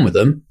lot of fun with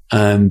them.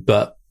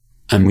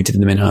 And we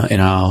did them in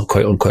our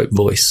quote unquote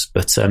voice,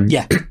 but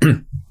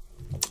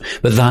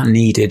but that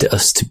needed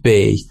us to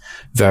be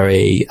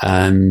very,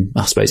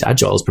 I suppose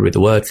agile is probably the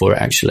word for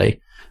it,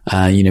 actually.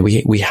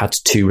 We had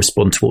to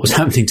respond to what was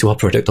happening to our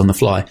product on the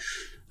fly.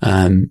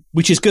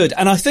 Which is good.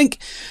 And I think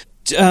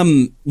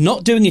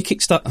not doing a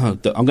Kickstarter... Oh,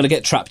 I'm going to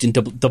get trapped in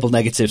double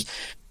negatives.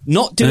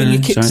 Not doing a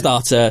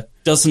Kickstarter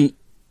doesn't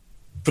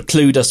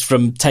preclude us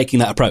from taking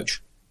that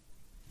approach.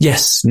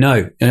 Yes,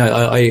 no,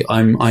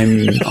 I'm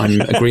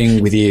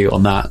agreeing with you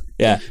on that.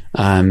 Yeah.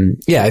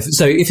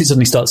 So if it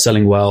suddenly starts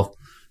selling well,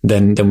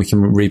 then we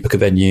can rebook a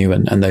venue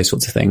and those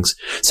sorts of things.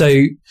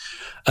 So,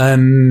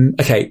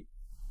 okay.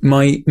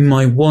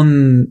 My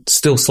one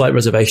still slight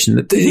reservation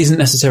that isn't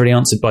necessarily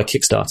answered by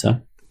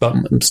Kickstarter, but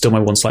still my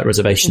one slight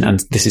reservation,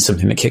 and this is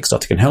something that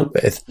Kickstarter can help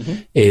with,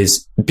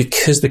 is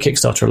because the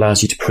Kickstarter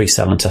allows you to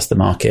pre-sell and test the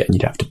market and you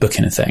don't have to book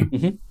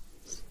anything,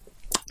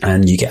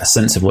 and you get a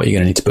sense of what you're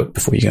going to need to book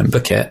before you go and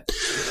book it,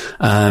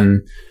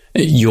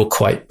 you're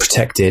quite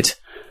protected.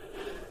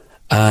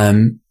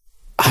 I've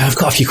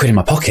got a few quid in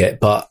my pocket,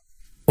 but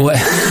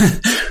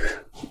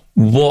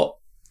what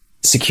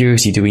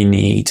security do we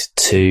need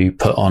to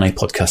put on a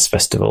podcast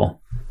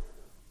festival,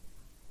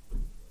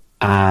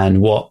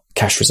 and what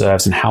cash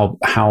reserves and how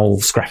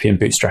scrappy and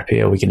bootstrappy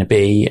are we going to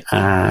be?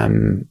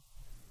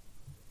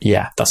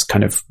 That's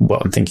kind of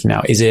what I'm thinking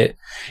now. Is it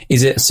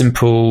a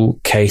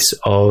simple case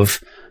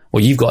of,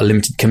 well, you've got a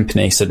limited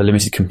company, so the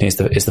limited company is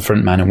the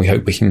front man, and we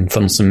hope we can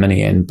funnel some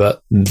money in,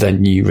 but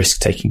then you risk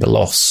taking a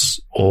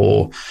loss?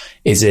 Or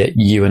is it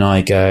you and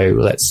I go,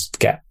 let's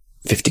get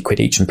 50 quid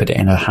each and put it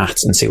in a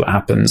hat and see what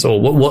happens?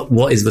 Or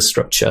what is the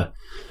structure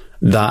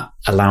that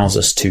allows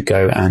us to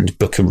go and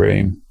book a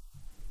room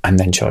and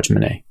then charge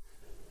money?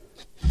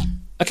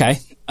 Okay.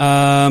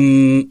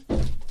 Oh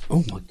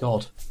my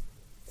God.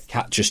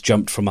 Cat just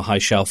jumped from a high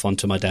shelf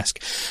onto my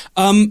desk.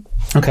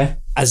 Okay.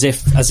 As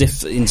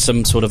if in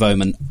some sort of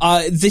omen.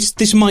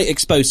 This might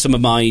expose some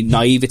of my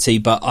naivety,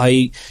 but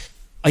I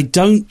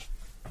don't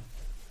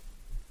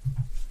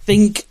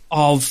think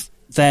of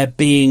there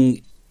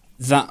being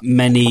that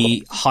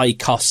many high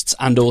costs,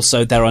 and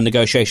also there are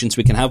negotiations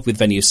we can have with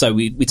venues. So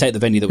we take the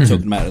venue that we're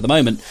talking about at the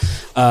moment,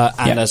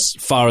 and as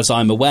far as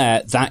I'm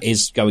aware, that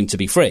is going to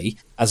be free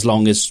as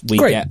long as we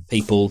get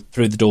people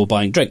through the door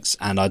buying drinks.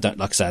 And I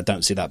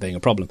don't see that being a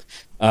problem.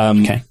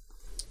 Okay.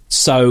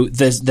 So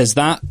there's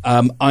that.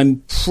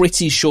 I'm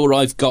pretty sure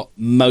I've got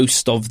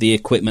most of the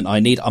equipment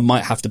I need. I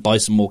might have to buy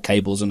some more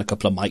cables and a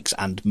couple of mics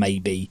and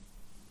maybe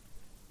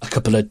a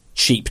couple of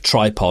cheap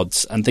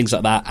tripods and things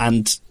like that.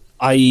 And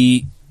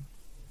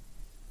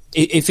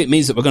if it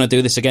means that we're going to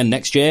do this again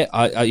next year,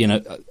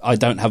 I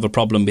don't have a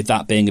problem with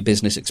that being a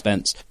business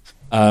expense.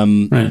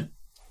 Right.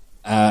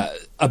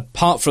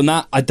 Apart from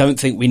that, I don't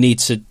think we need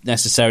to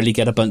necessarily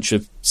get a bunch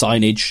of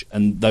signage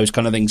and those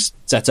kind of things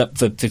set up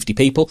for 50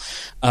 people.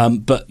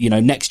 But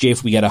next year,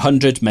 if we get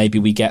 100, maybe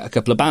we get a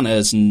couple of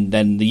banners, and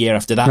then the year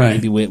after that,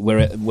 maybe we're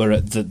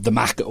at the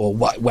Mac or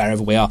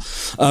wherever we are.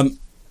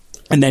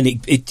 And then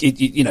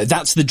it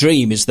that's the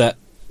dream, is that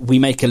we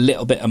make a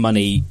little bit of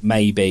money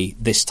maybe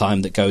this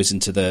time that goes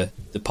into the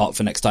pot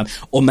for next time,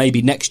 or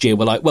maybe next year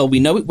we're like, well, we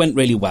know it went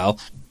really well.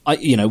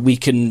 We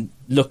can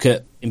look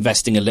at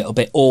investing a little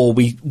bit, or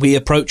we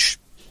approach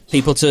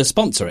people to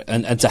sponsor it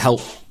and to help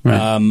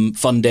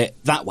fund it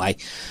that way.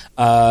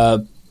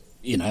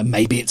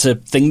 Maybe it's a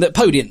thing that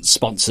Podiant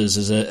sponsors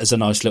as a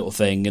nice little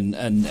thing, and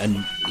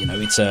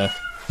it's a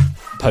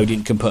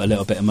Podiant can put a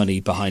little bit of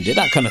money behind it,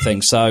 that kind of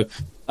thing. So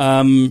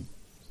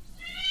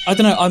I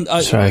don't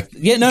know. Sorry.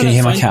 Yeah, no, can you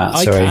hear fine. my cat?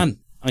 Sorry.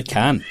 I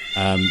can.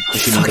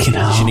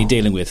 Does she need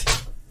dealing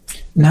with?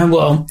 No,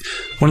 well,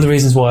 one of the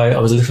reasons why I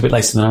was a little bit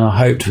later than I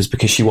hoped was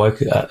because she woke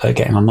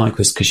getting on mic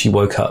was because she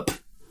woke up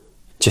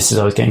just as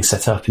I was getting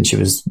set up, and she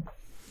was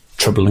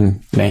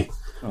troubling me.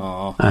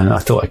 Aww. And I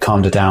thought I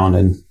calmed her down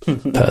and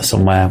put her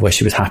somewhere where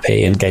she was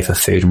happy and gave her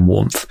food and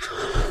warmth.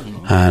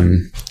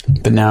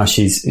 But now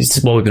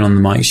while we've been on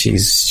the mic,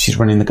 she's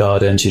running the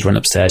garden, she's run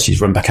upstairs, she's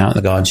run back out in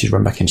the garden, she's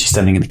run back in, she's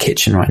standing in the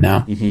kitchen right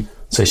now.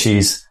 So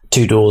she's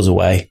 2 doors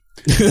away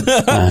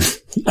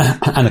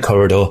and a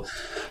corridor,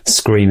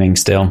 screaming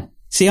still.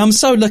 See, I'm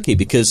so lucky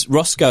because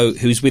Roscoe,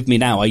 who's with me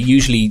now,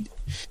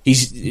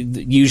 he's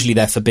usually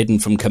they're forbidden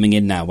from coming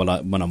in now when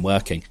I'm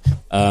working.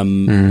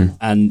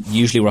 And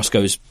usually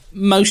Roscoe's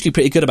mostly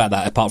pretty good about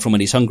that, apart from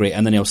when he's hungry,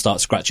 and then he'll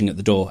start scratching at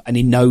the door. And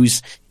he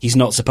knows he's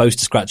not supposed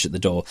to scratch at the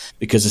door,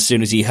 because as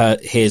soon as he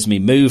hears me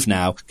move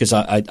now, because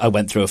I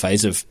went through a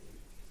phase of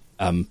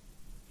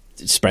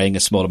spraying a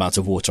small amount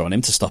of water on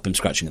him to stop him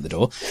scratching at the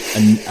door,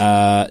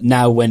 and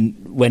now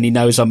when he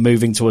knows I'm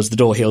moving towards the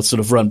door, he'll sort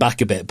of run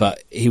back a bit.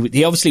 But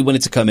he obviously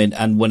wanted to come in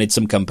and wanted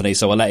some company,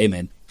 so I let him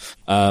in,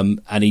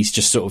 and he's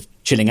just sort of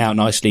chilling out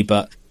nicely.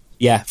 But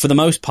yeah, for the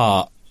most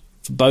part,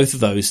 for both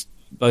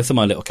of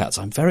my little cats,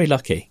 I'm very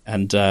lucky.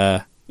 And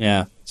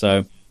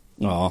so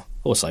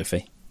poor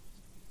Sophie.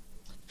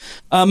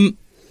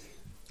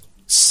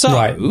 So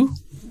right,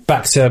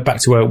 back to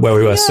where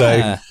we were.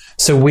 Yeah.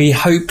 So we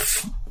hope.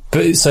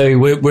 But so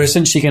we're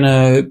essentially going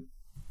to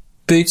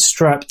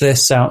bootstrap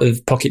this out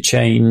of pocket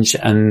change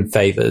and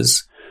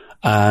favours,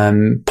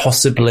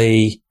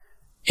 possibly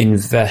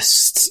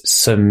invest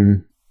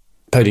some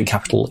Podium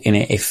capital in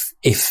it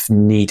if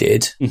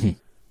needed,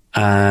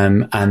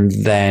 and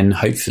then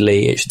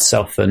hopefully it should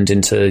self-fund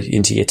into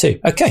year 2.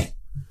 Okay,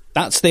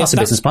 that's a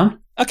business plan.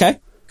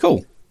 Okay,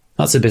 cool.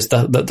 That's a business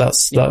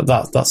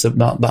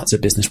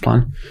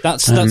plan.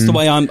 That's the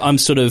way I'm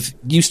sort of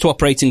used to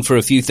operating for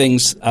a few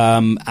things,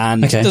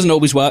 and it doesn't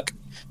always work,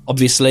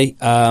 obviously.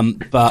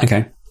 But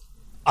okay,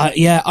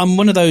 I'm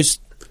one of those.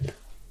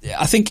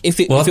 I think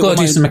if it. Well, I've got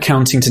to do some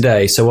accounting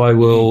today, so I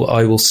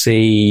will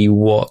see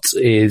what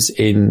is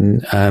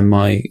in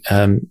my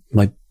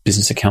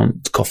business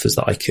account coffers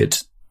that I could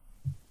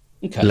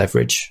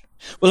leverage.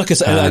 Well, like I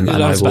said,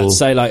 I was about to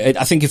say, like,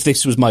 I think if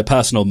this was my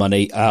personal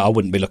money, I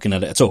wouldn't be looking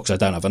at it at all because I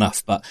don't have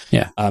enough. But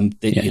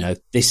you know,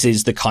 this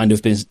is the kind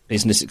of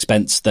business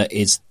expense that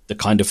is the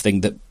kind of thing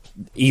that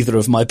either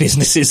of my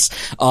businesses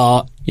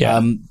are.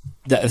 That's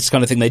the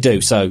kind of thing they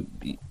do. So,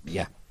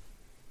 yeah.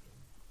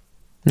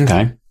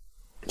 Okay.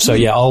 So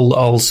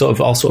I'll sort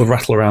of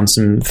rattle around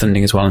some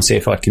funding as well and see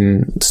if I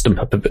can stump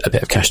up a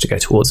bit of cash to go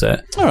towards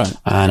it. All right,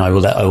 and I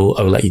will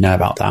let you know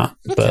about that.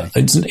 Okay. But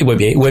it won't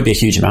be a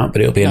huge amount,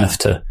 but it'll be enough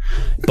to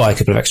buy a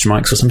couple of extra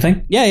mics or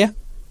something. Yeah,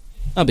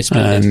 that'll be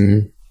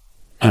splendid.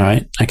 All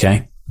right,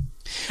 okay.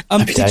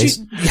 Happy days.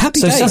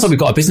 Happy days. It sounds like we've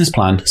got a business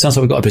plan.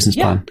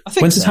 plan.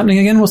 When's this happening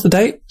again? What's the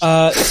date?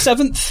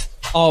 7th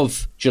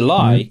of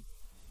July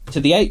to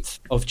the 8th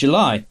of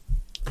July.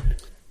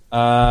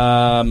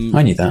 I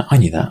knew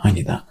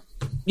that.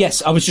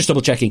 Yes, I was just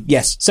double checking.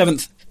 Yes,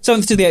 7th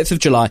to the 8th of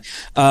July.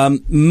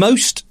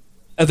 Most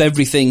of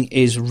everything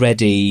is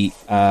ready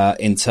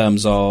in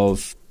terms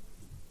of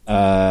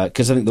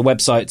because I think the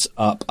website's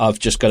up. I've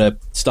just got to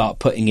start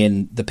putting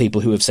in the people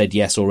who have said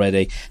yes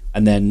already,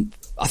 and then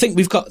I think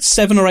we've got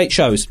 7 or 8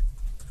 shows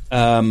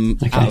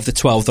out of the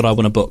 12 that I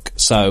want to book.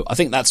 So I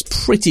think that's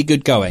pretty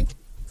good going.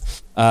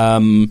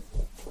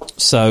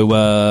 So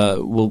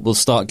we'll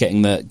start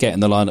getting the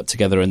lineup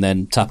together and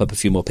then tap up a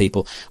few more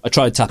people. I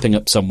tried tapping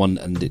up someone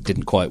and it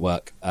didn't quite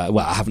work. Well,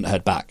 I haven't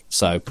heard back,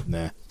 so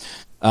nah.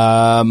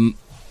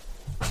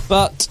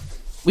 But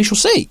we shall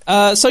see.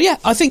 So yeah,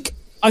 I think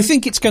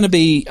it's going to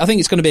be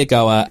a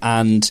goer,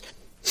 and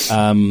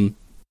I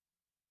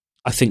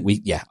think we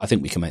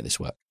can make this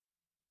work.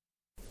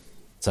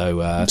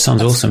 So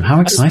sounds awesome.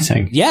 How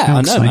exciting! Yeah,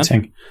 I know,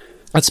 man.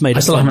 That's made. I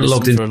still haven't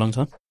logged in for a long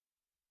time.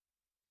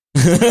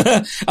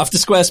 After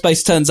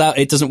Squarespace turns out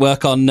it doesn't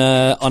work on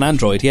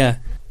Android,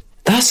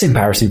 that's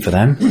embarrassing for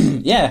them.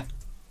 Yeah.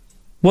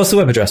 What's the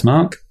web address,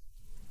 Mark?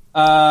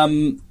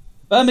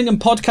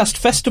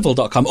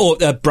 BirminghamPodcastFestival.com or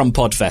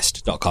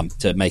BrumPodFest.com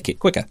to make it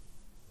quicker.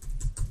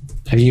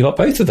 Have you got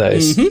both of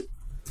those? Mm-hmm.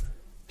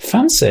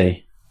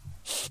 Fancy.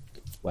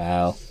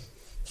 Well,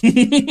 I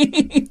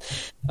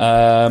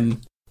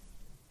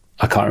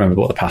can't remember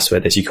what the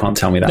password is. You can't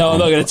tell me that. No, I'm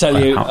not going to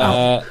tell you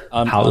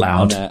out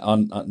loud.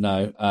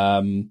 No.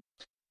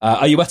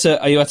 Are you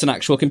at an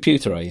actual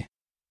computer? Are you?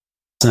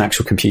 It's an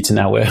actual computer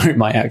now where it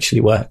might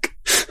actually work.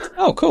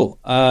 Oh, cool.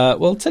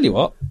 Well, tell you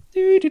what.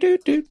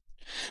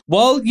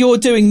 While you're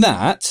doing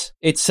that,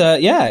 it's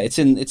in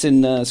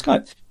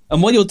Skype.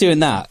 And while you're doing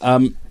that,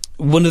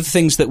 one of the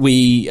things that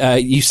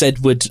you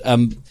said would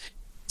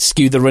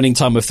skew the running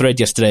time of Thread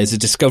yesterday is a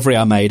discovery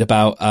I made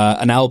about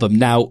an album.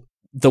 Now,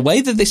 the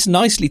way that this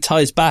nicely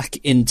ties back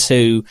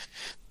into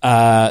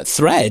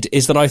Thread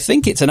is that I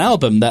think it's an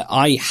album that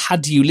I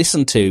had you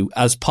listen to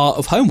as part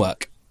of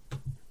homework.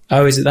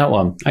 Oh, is it that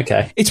one?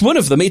 Okay. It's one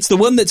of them. It's the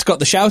one that's got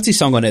the shouty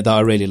song on it that I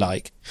really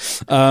like.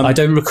 I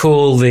don't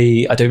recall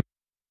the...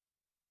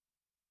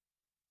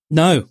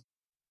 No.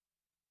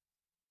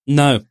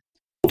 I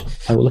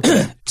will look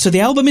at it. So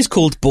the album is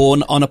called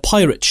Born on a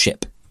Pirate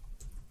Ship.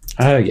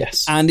 Oh,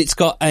 yes. And it's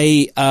got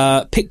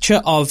a picture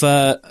of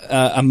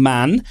a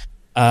man...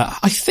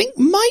 I think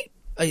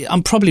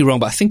I'm probably wrong,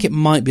 but I think it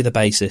might be the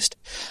bassist,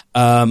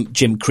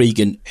 Jim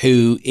Cregan,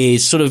 who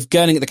is sort of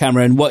gurning at the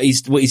camera, and what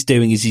he's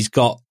doing is he's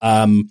got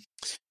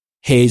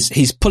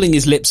he's pulling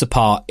his lips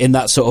apart in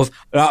that sort of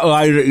that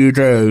way that you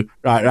do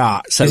like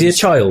that. So is he a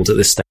child at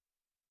this stage?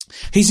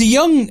 He's a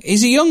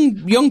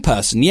young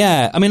person.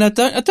 Yeah, I mean, I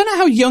don't know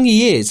how young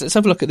he is. Let's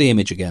have a look at the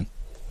image again.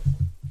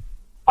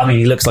 I mean,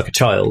 he looks like a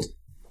child.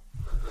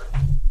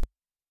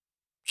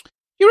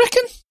 You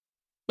reckon?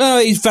 No,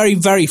 he's very,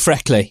 very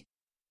freckly.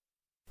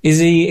 Is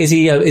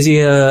he a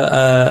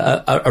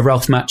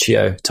Ralph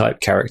Macchio type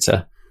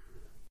character?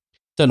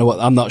 Don't know what.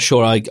 I'm not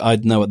sure.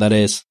 I'd know what that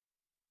is.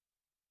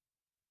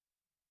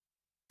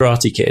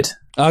 Karate Kid.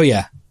 Oh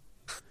yeah,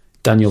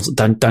 Daniel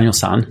San. Daniel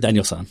San.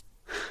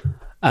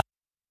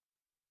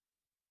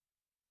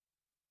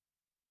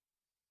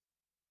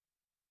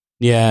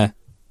 Yeah.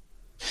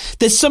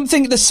 There's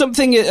something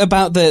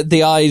about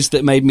the eyes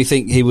that made me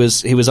think he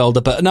was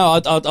older, but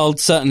no, I'll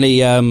certainly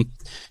go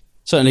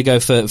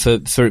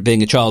for it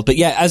being a child. But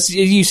yeah, as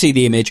you see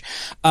the image,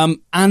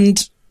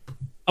 and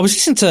I was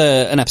listening to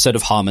an episode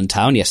of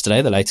Harmontown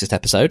yesterday, the latest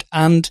episode,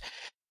 and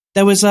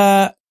there was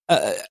a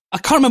I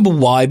can't remember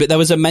why, but there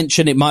was a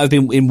mention, it might have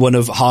been in one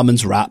of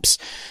Harmon's raps,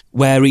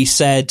 where he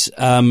said,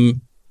 a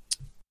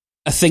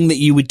thing that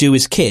you would do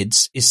as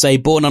kids is say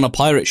born on a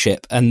pirate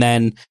ship and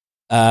then,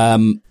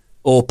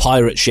 or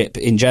pirate ship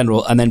in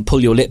general, and then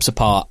pull your lips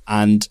apart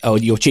or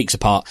your cheeks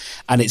apart,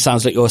 and it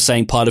sounds like you're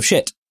saying pile of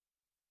shit.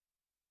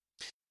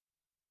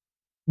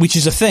 Which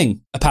is a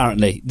thing,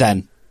 apparently,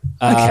 then.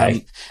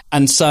 Okay.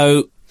 And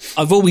so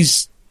I've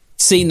always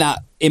seen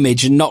that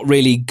image and not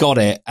really got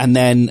it, and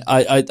then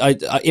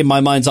I in my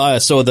mind's eye I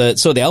saw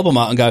the album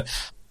art and go,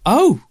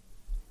 oh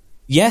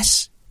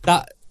yes,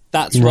 that's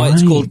why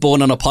it's called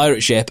Born on a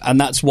Pirate Ship, and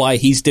that's why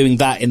he's doing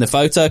that in the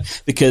photo,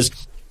 because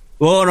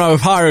Born on a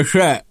Pirate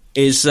Ship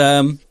is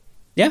Born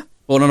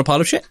on a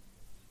Pile of Shit.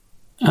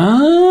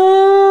 Oh,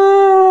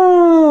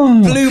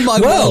 blew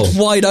my world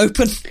wide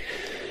open.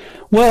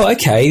 Well,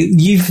 okay,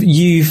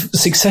 you've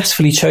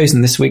successfully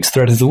chosen this week's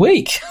thread of the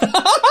week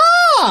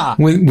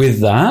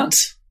with that.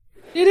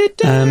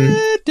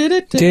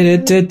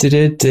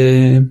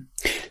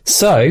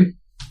 So,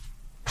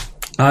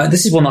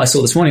 this is one that I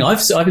saw this morning.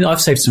 I've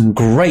saved some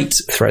great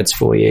threads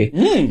for you,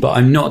 but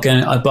I'm not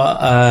going. I'm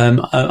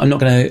not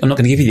going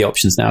to give you the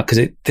options now,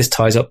 because this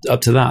ties up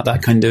to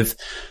that kind of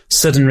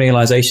sudden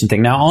realization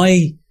thing. Now,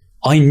 I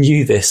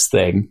knew this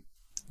thing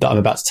that I'm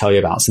about to tell you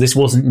about, so this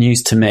wasn't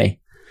news to me.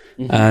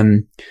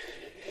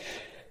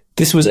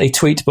 This was a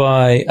tweet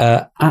by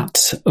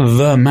at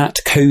the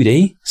Matt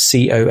Cody,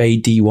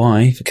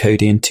 Coady for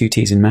Cody and 2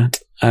 T's in Matt.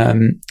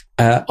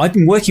 I've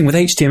been working with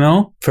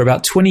HTML for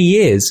about 20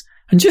 years,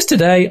 and just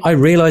today I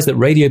realized that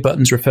radio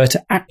buttons refer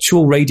to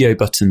actual radio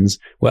buttons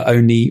where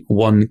only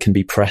one can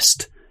be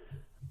pressed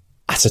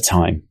at a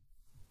time.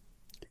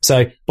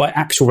 So by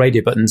actual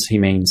radio buttons, he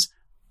means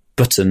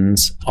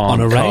buttons on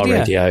a car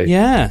radio.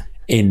 Yeah.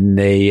 In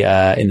the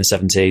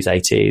 70s,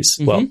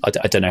 80s. Well, I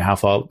don't know how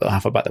far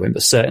back they went,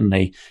 but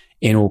certainly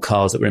in all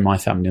cars that were in my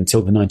family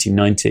until the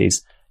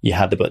 1990s, you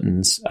had the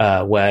buttons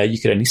where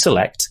you could only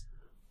select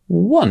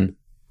one,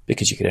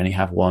 because you could only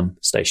have one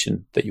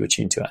station that you were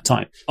tuned to at a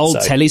time. Old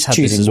tellies had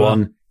this as well.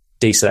 One,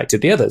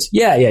 deselected the others.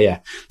 Yeah.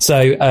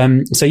 So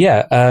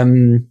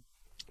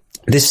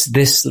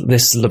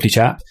this lovely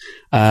chap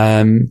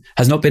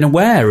has not been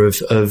aware of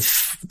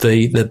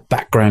the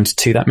background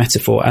to that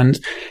metaphor, and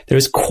there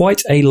is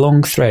quite a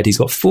long thread. He's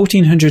got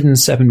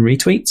 1,407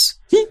 retweets,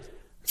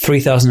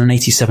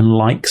 3,087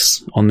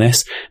 likes on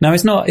this. Now,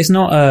 it's not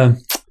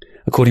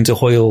according to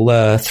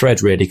Hoyle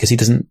thread really, because he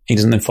doesn't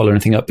then follow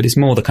anything up, but it's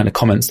more the kind of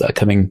comments that are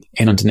coming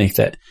in underneath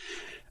it.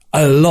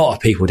 A lot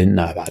of people didn't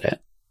know about it.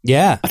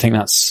 Yeah, I think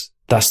that's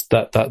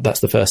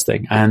the first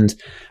thing. And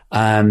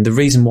the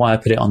reason why I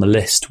put it on the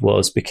list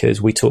was because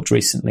we talked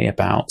recently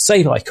about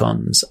save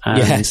icons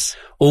and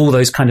all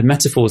those kind of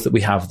metaphors that we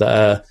have that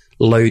are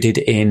loaded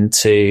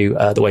into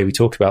the way we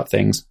talk about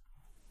things.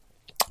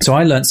 So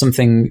I learned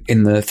something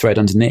in the thread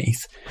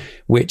underneath,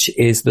 which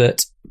is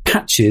that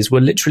patches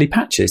were literally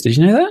patches. Did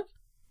you know that?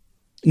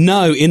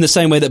 No, in the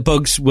same way that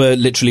bugs were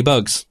literally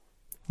bugs.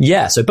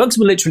 Yeah, so bugs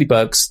were literally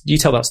bugs. You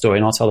tell that story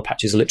and I'll tell the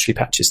patches are literally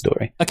patches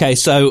story. Okay,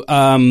 so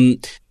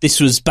this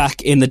was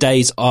back in the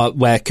days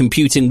where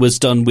computing was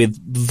done with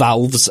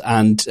valves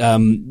and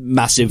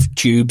massive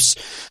tubes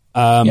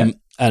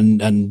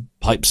and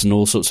pipes and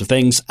all sorts of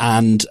things.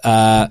 And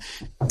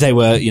they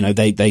were,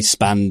 they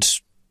spanned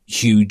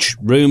huge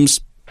rooms.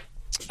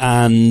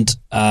 And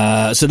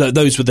so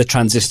those were the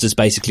transistors,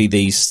 basically,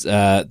 these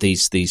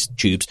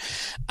tubes.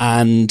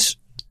 And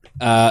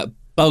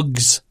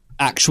bugs,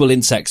 actual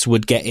insects,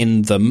 would get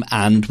in them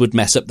and would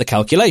mess up the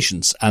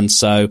calculations. And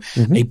so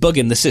a bug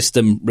in the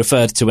system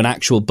referred to an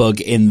actual bug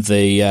in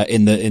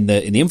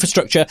the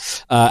infrastructure,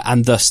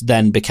 and thus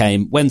then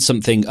became, when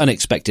something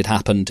unexpected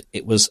happened,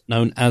 it was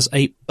known as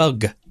a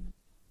bug.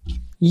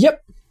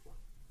 Yep.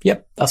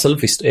 That's a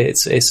lovely.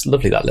 It's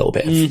lovely, that little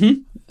bit of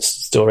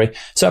story.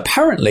 So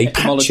apparently,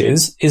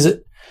 patches is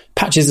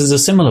a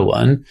similar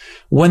one.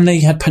 When they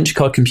had punch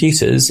card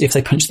computers, if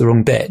they punched the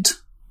wrong bit,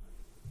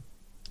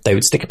 they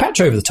would stick a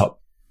patch over the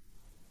top.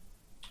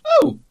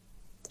 Oh!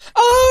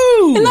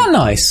 Isn't that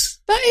nice?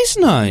 That is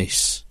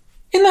nice.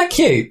 Isn't that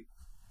cute?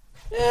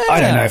 Yeah.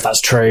 I don't know if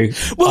that's true.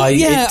 Well,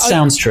 it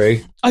sounds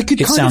true.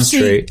 It sounds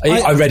true.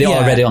 I read it.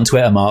 I read it on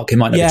Twitter, Mark. It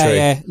might not be true.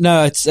 Yeah.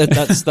 No, it's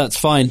that's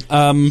fine.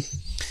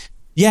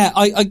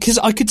 Because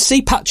I could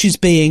see patches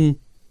being,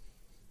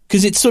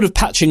 because it's sort of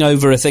patching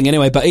over a thing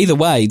anyway. But either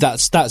way,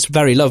 that's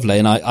very lovely,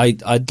 and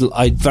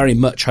I very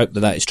much hope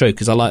that is true,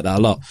 because I like that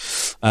a lot.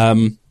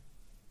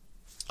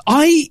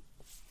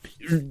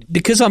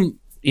 Because I'm,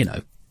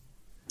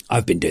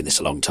 I've been doing this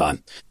a long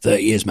time,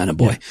 30 years, man and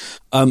boy.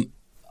 Yeah.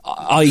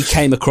 I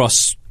came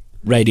across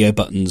radio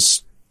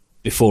buttons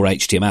before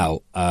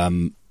HTML.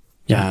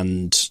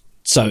 And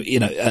so,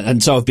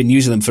 and so I've been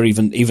using them for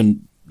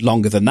even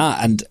longer than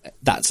that. And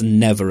that's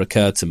never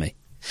occurred to me.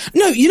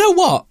 No, you know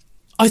what?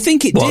 I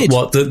think it did.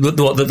 What,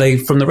 that they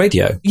from the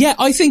radio? Yeah,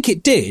 I think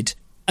it did.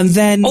 And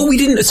then... Oh, you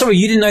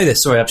didn't know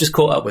this. Sorry, I've just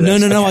caught up with it.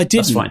 No, I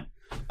didn't. That's fine.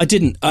 I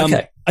didn't.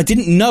 Okay. I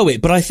didn't know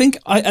it, but I think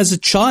as a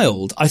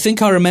child, I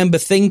think I remember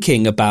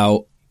thinking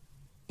about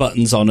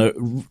buttons on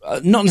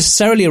not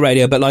necessarily a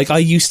radio, but like I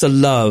used to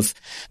love,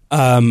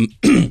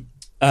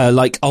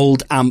 like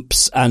old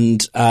amps,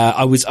 and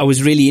I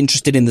was really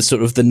interested in the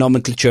sort of the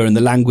nomenclature and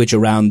the language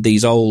around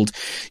these old,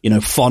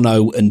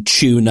 phono and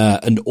tuner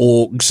and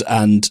AUX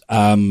and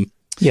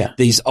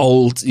these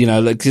old,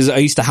 because I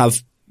used to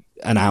have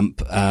an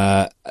amp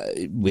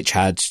which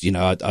had,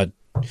 I'd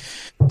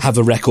have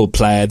a record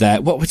player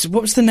there. What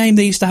was the name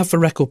they used to have for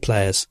record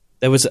players?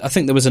 I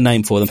think there was a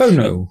name for them.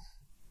 Phono.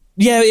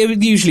 Yeah,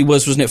 it usually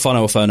wasn't it?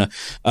 Phono or phono.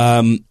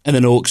 And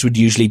then AUX would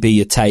usually be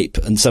a tape,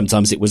 and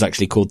sometimes it was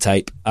actually called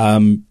tape.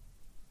 And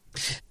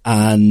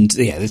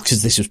yeah,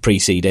 because this was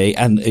pre-CD,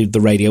 and the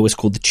radio was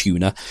called the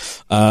tuner.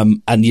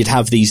 And you'd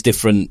have these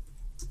different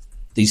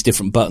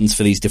buttons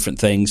for these different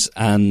things.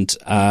 And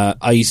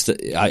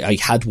I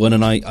had one,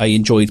 and I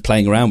enjoyed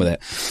playing around with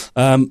it.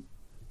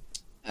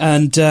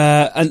 And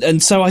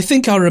so I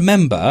think I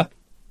remember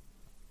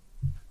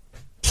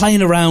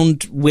playing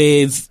around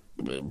with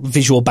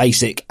Visual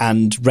Basic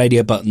and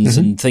radio buttons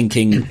and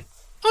thinking,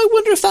 I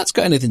wonder if that's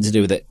got anything to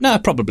do with it. No,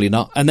 probably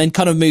not. And then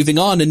kind of moving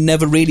on and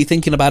never really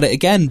thinking about it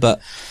again. But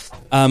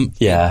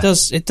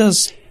it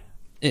does.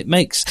 It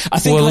makes. I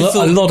think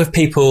a lot of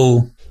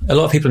people in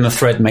the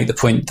thread make the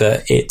point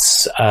that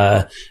it's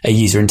a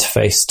user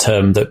interface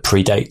term that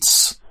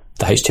predates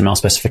the HTML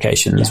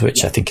specifications,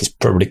 which I think is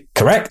probably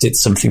correct.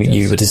 It's something that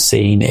you would have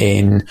seen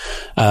in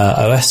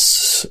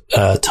OS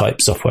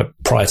type software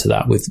prior to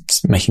that with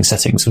making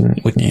settings,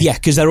 wouldn't you? Yeah,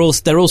 because they're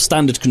all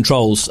standard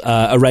controls.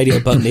 A radio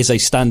button is a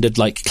standard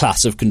like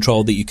class of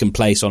control that you can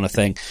place on a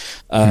thing,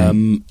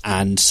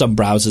 and some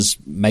browsers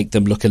make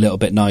them look a little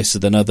bit nicer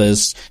than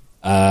others.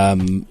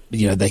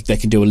 They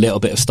can do a little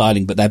bit of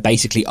styling, but they're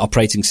basically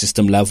operating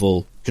system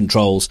level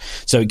controls.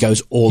 So it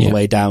goes all the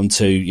way down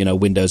to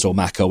Windows or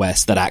Mac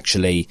OS that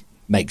actually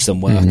makes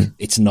them work.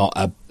 It's not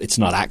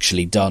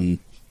actually done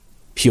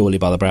purely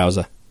by the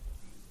browser,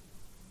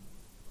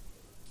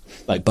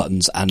 like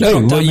buttons and.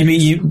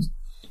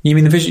 You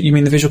mean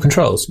the visual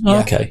controls? Yeah. Oh,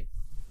 okay.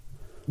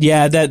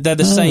 Yeah, they're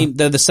the same.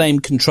 They're the same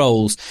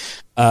controls.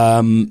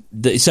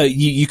 So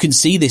you can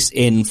see this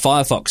in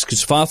Firefox,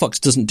 because Firefox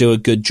doesn't do a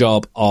good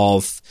job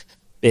of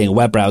being a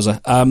web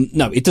browser.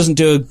 No, it doesn't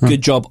do a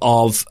good job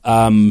of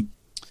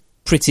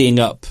prettying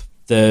up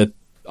the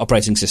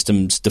operating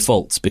system's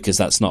defaults, because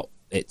that's not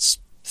its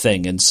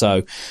thing. And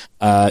so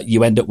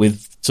you end up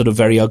with sort of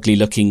very ugly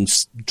looking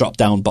drop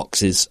down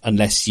boxes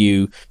unless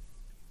you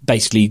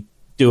basically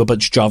do a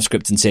bunch of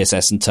JavaScript and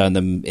CSS and turn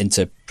them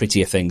into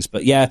prettier things.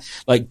 But yeah,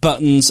 like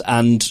buttons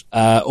and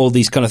all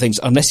these kind of things,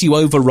 unless you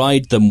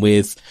override them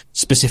with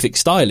specific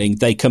styling,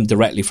 they come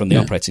directly from the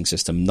operating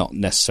system, not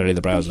necessarily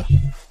the browser.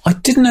 I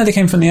didn't know they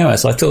came from the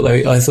OS. I thought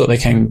they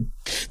came.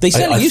 They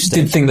certainly used to. I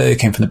didn't think that they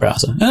came from the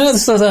browser.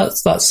 So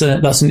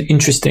that's an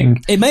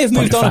interesting. It may have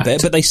moved on a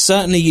bit, but they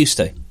certainly used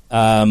to.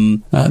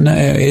 No,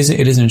 it is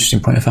an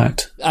interesting point of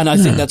fact, and I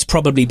think that's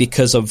probably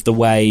because of the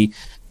way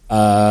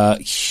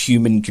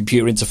human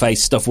computer interface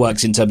stuff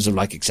works in terms of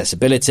like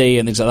accessibility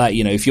and things like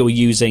that. If you're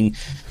using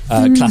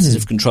classes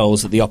of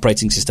controls that the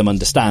operating system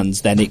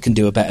understands, then it can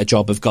do a better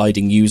job of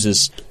guiding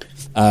users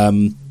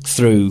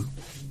through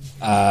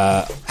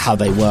how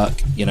they work.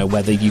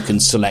 Whether you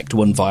can select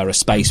one via a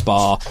space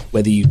bar,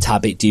 whether you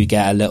tab it, do you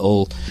get a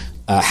little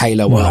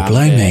halo around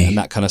it, and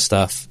that kind of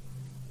stuff.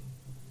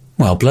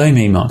 Well, blow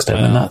me, Mark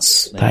Steadman. That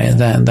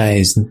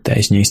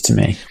is news to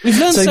me. We've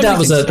learned so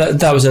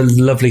that was a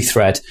lovely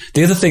thread.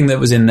 The other thing that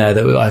was in there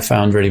that I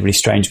found really, really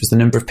strange was the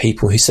number of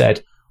people who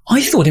said,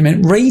 "I thought it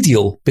meant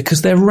radial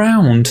because they're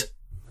round."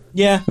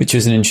 Yeah, which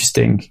was an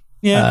interesting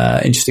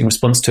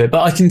response to it.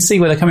 But I can see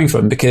where they're coming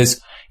from,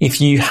 because if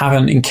you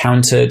haven't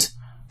encountered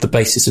the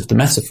basis of the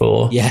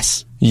metaphor,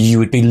 yes, you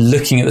would be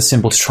looking at the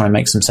symbol to try and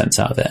make some sense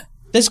out of it.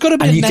 There's got to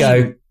be, and you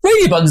go,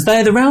 radio buttons,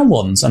 they're the round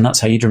ones, and that's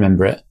how you'd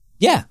remember it.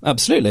 Yeah,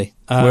 absolutely.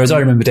 Whereas I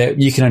remembered it,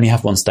 you can only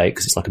have one state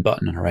because it's like a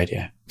button on a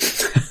radio.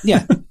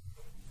 Yeah,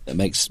 that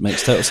makes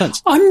total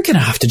sense. I'm going to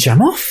have to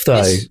jam off, though.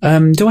 Yes.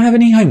 Do I have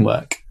any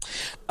homework?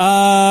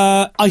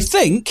 I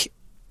think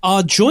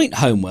our joint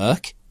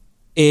homework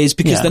is,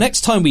 because the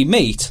next time we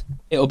meet,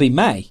 it'll be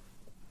May.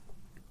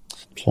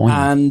 Point.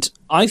 And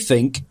I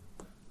think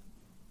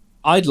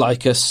I'd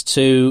like us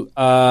to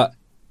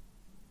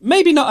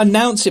maybe not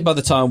announce it by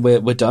the time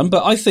we're done,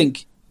 but I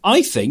think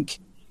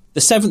the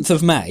 7th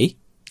of May...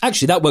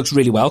 Actually, that works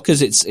really well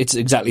because it's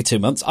exactly 2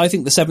 months. I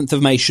think the 7th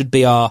of May should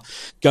be our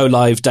go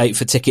live date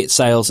for ticket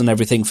sales and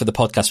everything for the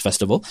podcast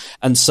festival.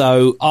 And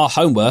so our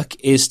homework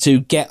is to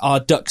get our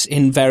ducks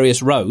in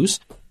various rows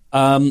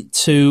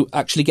to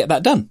actually get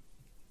that done.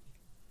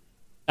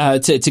 To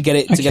get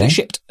it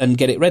shipped and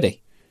get it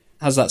ready.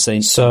 How's that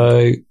seem?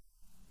 So,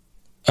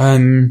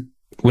 we'll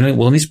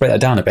need to break that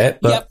down a bit.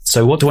 But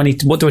So what do I need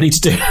to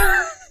do?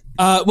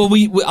 Well,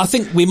 I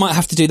think we might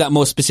have to do that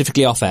more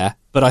specifically off air.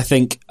 But I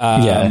think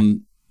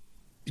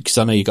because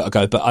I know you got to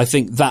go, but I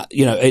think that,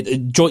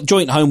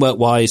 joint homework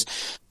wise,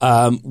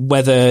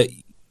 whether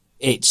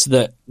it's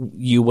that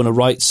you want to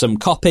write some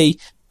copy,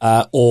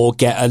 or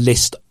get a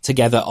list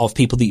together of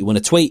people that you want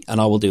to tweet, and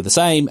I will do the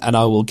same, and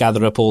I will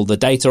gather up all the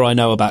data I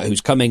know about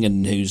who's coming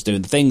and who's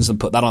doing the things and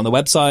put that on the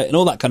website and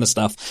all that kind of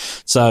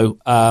stuff. So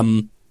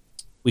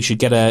we should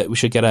get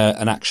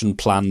an action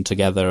plan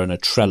together and a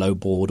Trello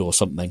board or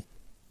something.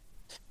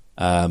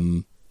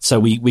 So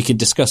we can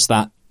discuss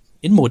that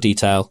in more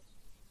detail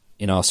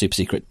in our super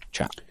secret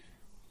chat.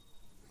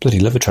 Bloody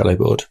love a Trello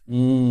board.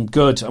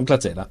 Good. I'm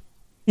glad to hear that.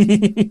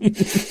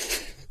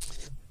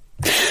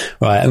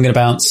 Right, I'm going to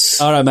bounce.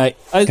 All right, mate.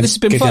 This has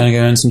been fun. Going to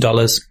go earn some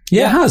dollars.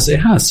 Yeah, it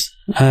has.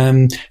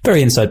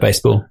 Very inside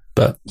baseball,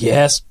 but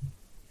yes,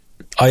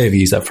 I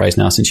overuse that phrase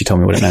now since you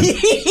told me what it meant.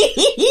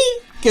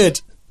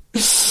 Good.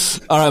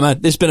 All right,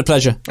 man. This has been a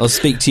pleasure. I'll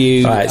speak to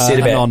you. All right, see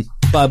you in a bit.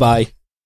 Bye bye.